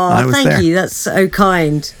 Oh, thank you. That's so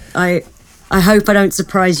kind. I hope I don't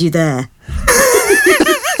surprise you there.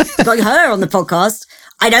 Got her on the podcast.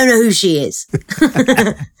 I don't know who she is.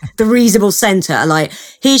 The reasonable centre.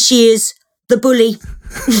 Here she is, the bully.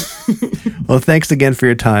 Well, thanks again for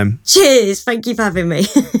your time. Cheers. Thank you for having me.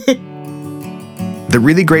 The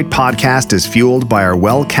Really Great Podcast is fueled by our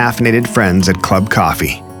well-caffeinated friends at Club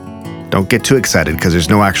Coffee. Don't get too excited because there's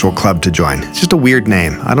no actual club to join. It's just a weird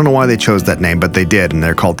name. I don't know why they chose that name, but they did, and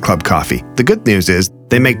they're called Club Coffee. The good news is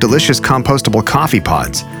they make delicious compostable coffee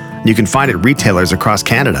pods. You can find it at retailers across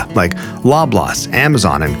Canada, like Loblaws,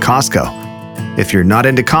 Amazon, and Costco. If you're not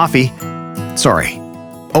into coffee, sorry.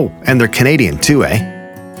 Oh, and they're Canadian too, eh?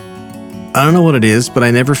 I don't know what it is, but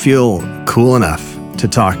I never feel cool enough to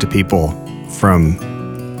talk to people from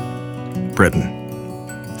Britain,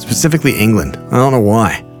 specifically England. I don't know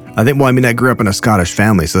why. I grew up in a Scottish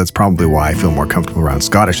family, so that's probably why I feel more comfortable around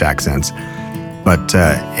Scottish accents. But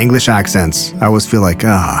English accents, I always feel like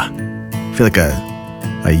a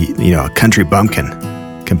country bumpkin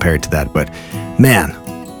compared to that. But man,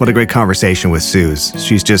 what a great conversation with Suze.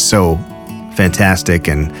 She's just so fantastic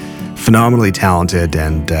and phenomenally talented,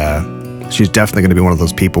 and she's definitely going to be one of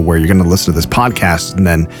those people where you're going to listen to this podcast, and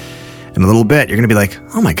then in a little bit, you're going to be like,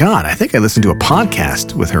 oh my God, I think I listened to a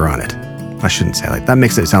podcast with her on it. I shouldn't say like that.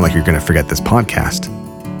 Makes it sound like you're going to forget this podcast.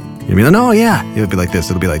 You'll be like, oh yeah, it'll be like this.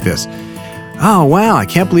 It'll be like this. Oh wow, I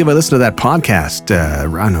can't believe I listened to that podcast.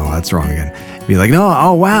 Oh no, that's wrong again. You'll be like, no,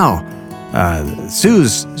 oh wow.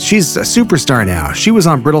 Suze, she's a superstar now. She was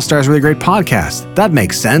on Brittle Star's Really Great Podcast. That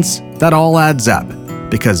makes sense. That all adds up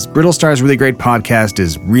because Brittle Star's Really Great Podcast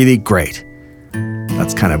is really great.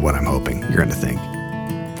 That's kind of what I'm hoping you're going to think.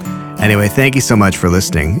 Anyway, thank you so much for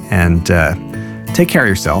listening, and take care of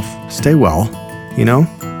yourself. Stay well,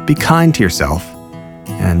 be kind to yourself,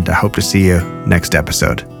 and I hope to see you next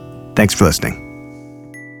episode. Thanks for listening.